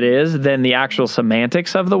of what it is than the actual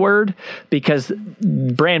semantics of the word, because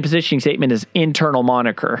brand positioning statement is internal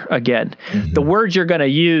moniker. Again, the words you're going to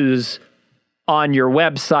use on your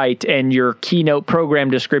website and your keynote program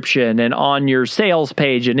description and on your sales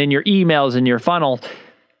page and in your emails and your funnel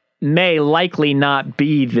may likely not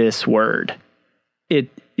be this word.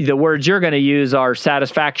 The words you're going to use are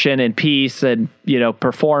satisfaction and peace and,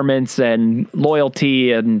 performance and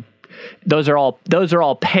loyalty, and those are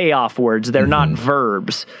all payoff words. They're not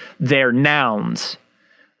verbs. They're nouns,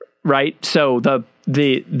 right? So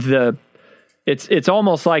if it's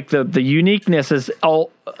almost like the uniqueness is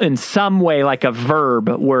all in some way like a verb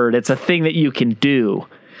word. It's a thing that you can do,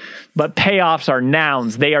 but payoffs are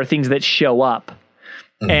nouns. They are things that show up.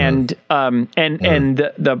 And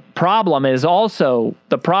the problem is also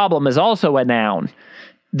a noun.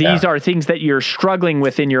 These are things that you're struggling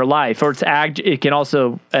with in your life, or it can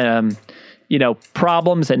also,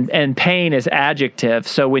 problems and pain is adjective.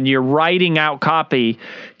 So when you're writing out copy,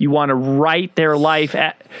 you want to write their life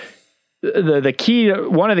the key,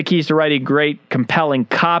 one of the keys to writing great, compelling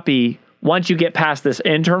copy, once you get past this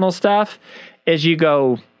internal stuff, is you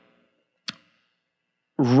go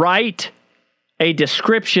write a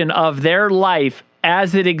description of their life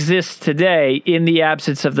as it exists today in the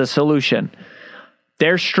absence of the solution.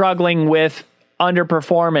 They're struggling with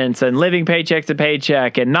underperformance and living paycheck to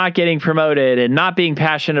paycheck and not getting promoted and not being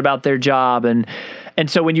passionate about their job. And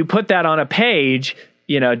so when you put that on a page,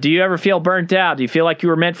 do you ever feel burnt out? Do you feel like you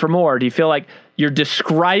were meant for more? Do you feel like you're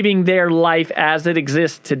describing their life as it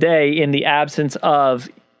exists today in the absence of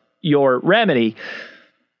your remedy?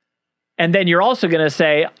 And then you're also going to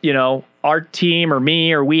say, our team or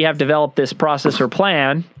me or we have developed this process or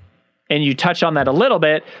plan, and you touch on that a little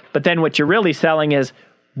bit, but then what you're really selling is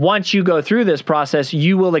once you go through this process,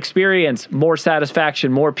 you will experience more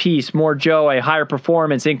satisfaction, more peace, more joy, higher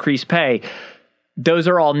performance, increased pay. Those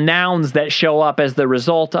are all nouns that show up as the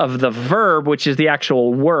result of the verb, which is the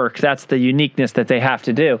actual work. That's the uniqueness that they have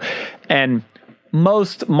to do. And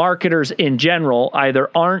most marketers in general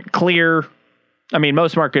either aren't clear.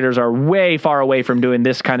 Most marketers are way far away from doing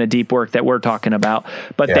this kind of deep work that we're talking about,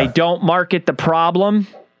 but they don't market the problem,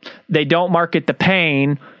 they don't market the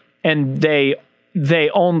pain, and they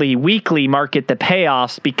only weakly market the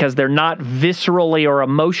payoffs because they're not viscerally or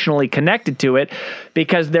emotionally connected to it,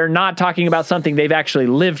 because they're not talking about something they've actually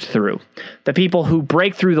lived through. The people who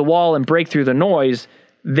break through the wall and break through the noise,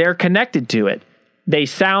 they're connected to it. They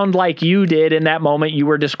sound like you did in that moment you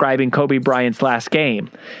were describing Kobe Bryant's last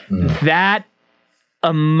game. That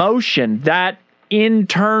emotion, that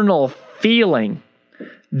internal feeling,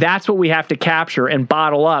 that's what we have to capture and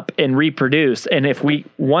bottle up and reproduce. And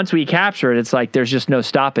once we capture it, it's like there's just no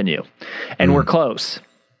stopping you. And we're close.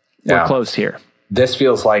 We're close here. This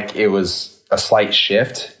feels like it was a slight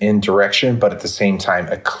shift in direction, but at the same time,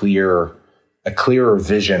 a clearer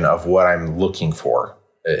vision of what I'm looking for,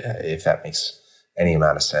 if that makes any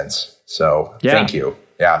amount of sense. So thank you.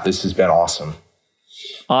 Yeah, this has been awesome.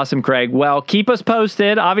 Awesome, Craig. Well, keep us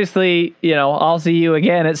posted. Obviously, I'll see you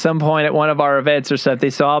again at some point at one of our events or something,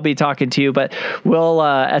 so I'll be talking to you, but we'll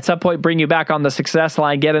at some point bring you back on the Success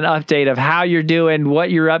Line, get an update of how you're doing,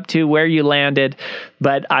 what you're up to, where you landed.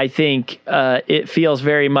 But I think it feels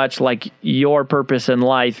very much like your purpose in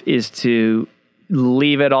life is to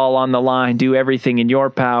leave it all on the line, do everything in your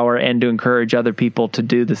power, and to encourage other people to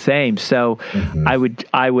do the same. So I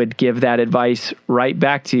would give that advice right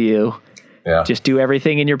back to you. Yeah. Just do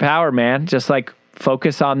everything in your power, man. Just like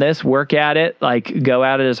focus on this, work at it, like go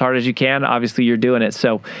at it as hard as you can. Obviously you're doing it.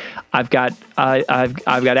 So I've got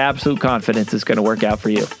absolute confidence it's going to work out for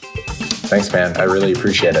you. Thanks, man. I really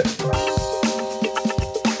appreciate it.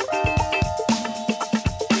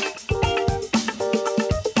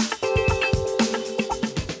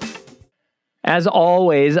 As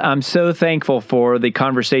always, I'm so thankful for the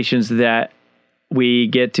conversations that I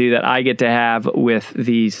get to have with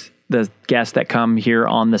the guests that come here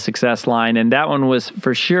on the Success Line. And that one was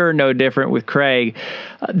for sure no different with Craig.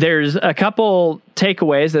 There's a couple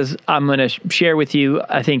takeaways as I'm going to share with you,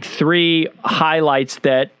 I think 3 highlights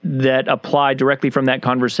that apply directly from that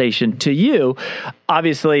conversation to you.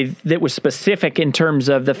 Obviously, that was specific in terms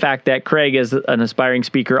of the fact that Craig is an aspiring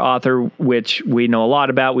speaker, author, which we know a lot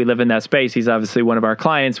about. We live in that space. He's obviously one of our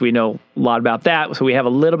clients. We know a lot about that. So we have a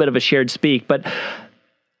little bit of a shared speak, but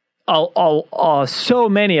so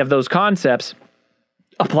many of those concepts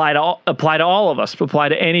apply to all of us, apply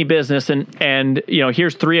to any business. And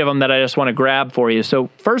here's 3 of them that I just want to grab for you. So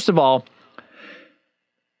first of all,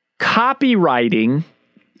 copywriting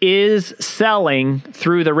is selling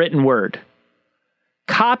through the written word.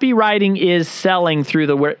 Copywriting is selling through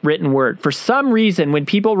the written word. For some reason, when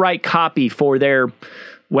people write copy for their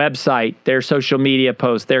website, their social media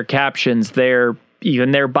posts, their captions,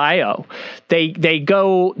 even their bio, they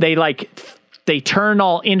turn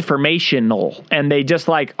all informational and they just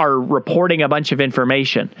are reporting a bunch of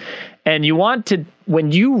information. And you want to,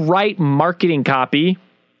 when you write marketing copy,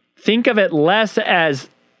 think of it less as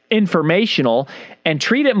informational and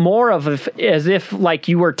treat it more as if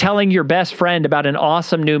you were telling your best friend about an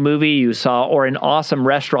awesome new movie you saw or an awesome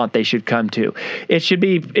restaurant they should come to. It should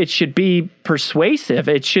be persuasive.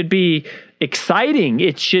 It should be exciting.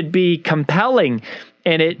 It should be compelling.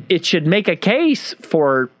 and it should make a case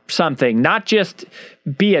for something, not just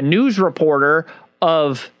be a news reporter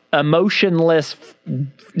of emotionless,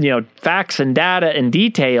 facts and data and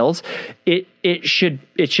details. It should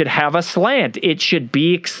have a slant. It should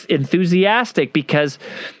be enthusiastic, because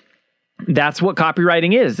that's what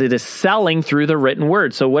copywriting is. It is selling through the written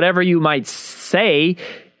word. So whatever you might say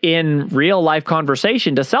in real life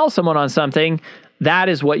conversation to sell someone on something, that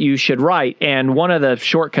is what you should write. And one of the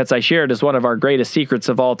shortcuts I shared is one of our greatest secrets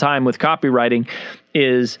of all time with copywriting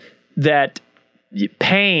is that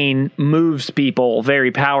pain moves people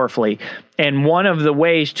very powerfully. And one of the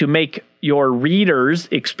ways to make your readers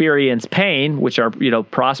experience pain, which are,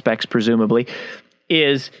 prospects presumably,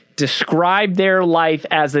 is describe their life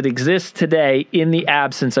as it exists today in the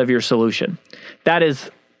absence of your solution. That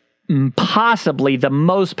is possibly the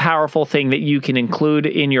most powerful thing that you can include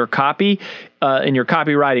in your copy, in your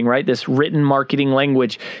copywriting, right? This written marketing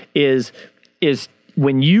language is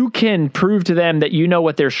when you can prove to them that you know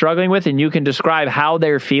what they're struggling with and you can describe how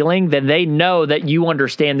they're feeling, then they know that you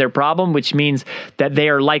understand their problem, which means that they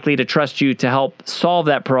are likely to trust you to help solve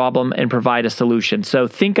that problem and provide a solution. So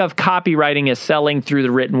think of copywriting as selling through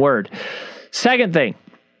the written word. Second thing,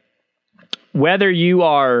 whether you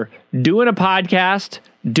are doing a podcast,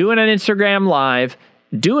 doing an Instagram Live,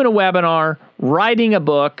 doing a webinar, writing a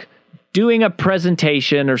book, doing a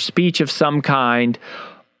presentation or speech of some kind,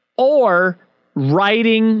 or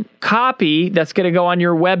writing copy that's going to go on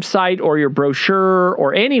your website or your brochure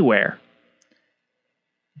or anywhere.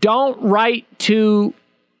 Don't write to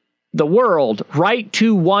the world. Write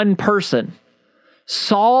to one person.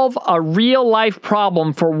 Solve a real life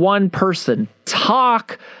problem for one person.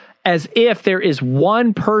 Talk as if there is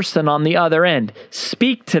one person on the other end.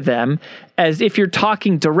 Speak to them as if you're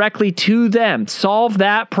talking directly to them. Solve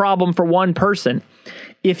that problem for one person.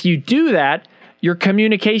 If you do that, your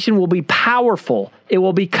communication will be powerful. It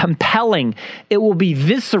will be compelling. It will be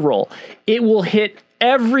visceral. It will hit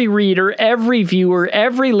every reader, every viewer,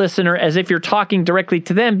 every listener as if you're talking directly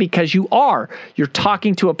to them, because you're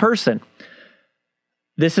talking to a person.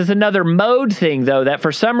 This is another mode thing, though, that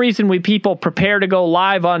for some reason when people prepare to go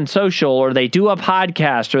live on social, or they do a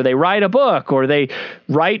podcast, or they write a book, or they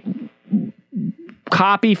write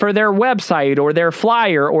copy for their website or their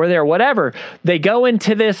flyer or their whatever, they go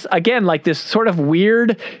into this, again, like this sort of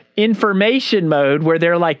weird information mode where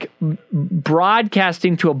they're like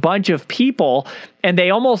broadcasting to a bunch of people, and they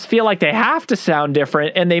almost feel like they have to sound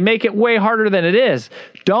different, and they make it way harder than it is.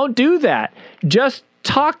 Don't do that. Just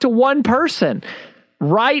talk to one person.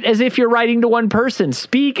 Write as if you're writing to one person.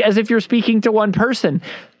 Speak as if you're speaking to one person.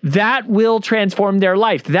 That will transform their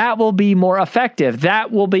life. That will be more effective.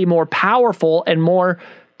 That will be more powerful and more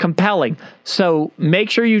compelling. So make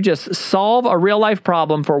sure you just solve a real life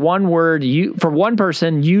problem for one word, for one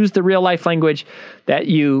person. Use the real life language that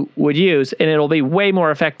you would use, and it'll be way more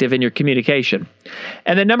effective in your communication.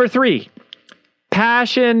 And then number 3,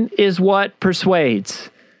 passion is what persuades.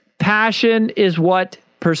 Passion is what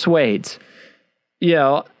persuades.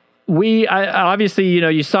 Obviously,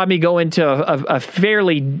 you saw me go into a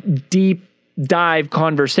fairly deep dive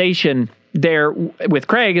conversation there with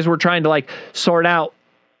Craig as we're trying to sort out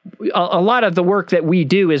a lot of the work that we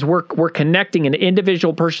do is we're connecting an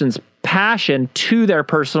individual person's passion to their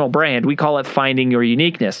personal brand. We call it finding your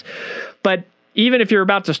uniqueness. But even if you're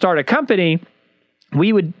about to start a company,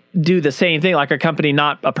 we would do the same thing, like a company,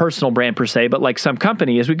 not a personal brand per se, but like some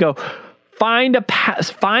company, as we go, find a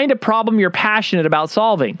problem you're passionate about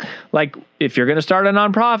solving. Like if you're going to start a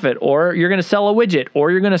nonprofit, or you're going to sell a widget, or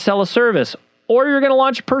you're going to sell a service, or you're going to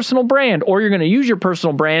launch a personal brand, or you're going to use your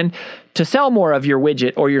personal brand to sell more of your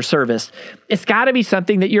widget or your service. It's got to be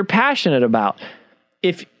something that you're passionate about.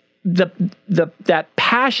 If that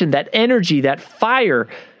passion, that energy, that fire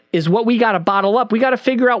is what we got to bottle up. We got to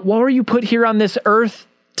figure out, what were you put here on this earth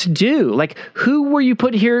to do? Like, who were you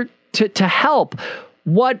put here to help?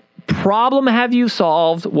 What problem have you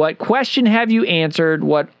solved? What question have you answered?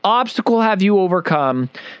 What obstacle have you overcome?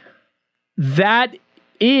 That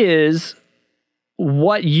is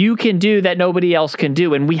what you can do that nobody else can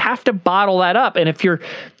do. And we have to bottle that up. And if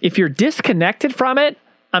you're disconnected from it,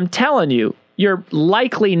 I'm telling you, you're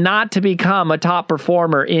likely not to become a top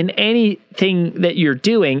performer in anything that you're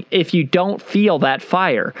doing if you don't feel that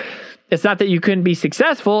fire. It's not that you couldn't be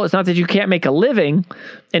successful. It's not that you can't make a living.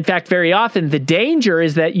 In fact, very often the danger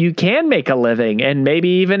is that you can make a living, and maybe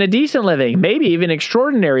even a decent living, maybe even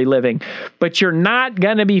extraordinary living, but you're not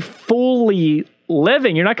going to be fully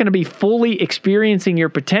living. You're not going to be fully experiencing your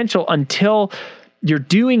potential until you're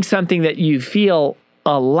doing something that you feel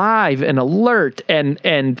alive and alert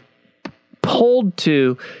and pulled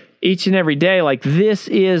to each and every day, like, this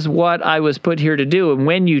is what I was put here to do. And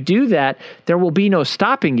when you do that, there will be no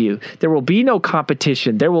stopping you. There will be no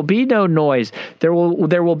competition. There will be no noise. There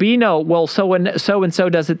will be no, well, so and so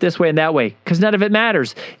does it this way and that way, because none of it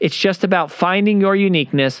matters. It's just about finding your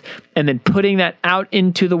uniqueness and then putting that out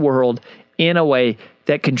into the world in a way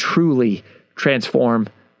that can truly transform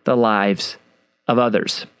the lives of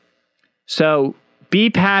others. So be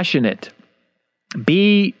passionate,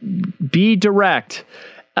 be direct,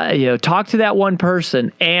 talk to that one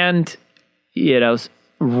person, and,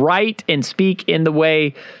 write and speak in the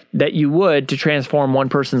way that you would to transform one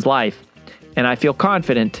person's life. And I feel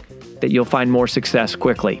confident that you'll find more success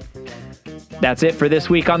quickly. That's it for this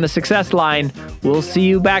week on The Success Line. We'll see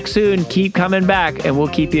you back soon. Keep coming back, and we'll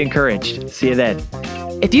keep you encouraged. See you then.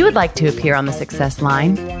 If you would like to appear on The Success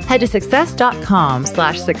Line, head to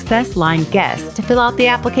success.com/successlineguest to fill out the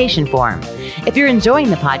application form. If you're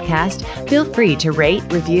enjoying the podcast, feel free to rate,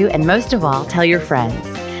 review, and most of all, tell your friends.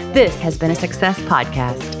 This has been a Success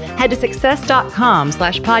Podcast. Head to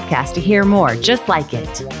success.com/podcast to hear more just like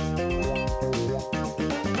it.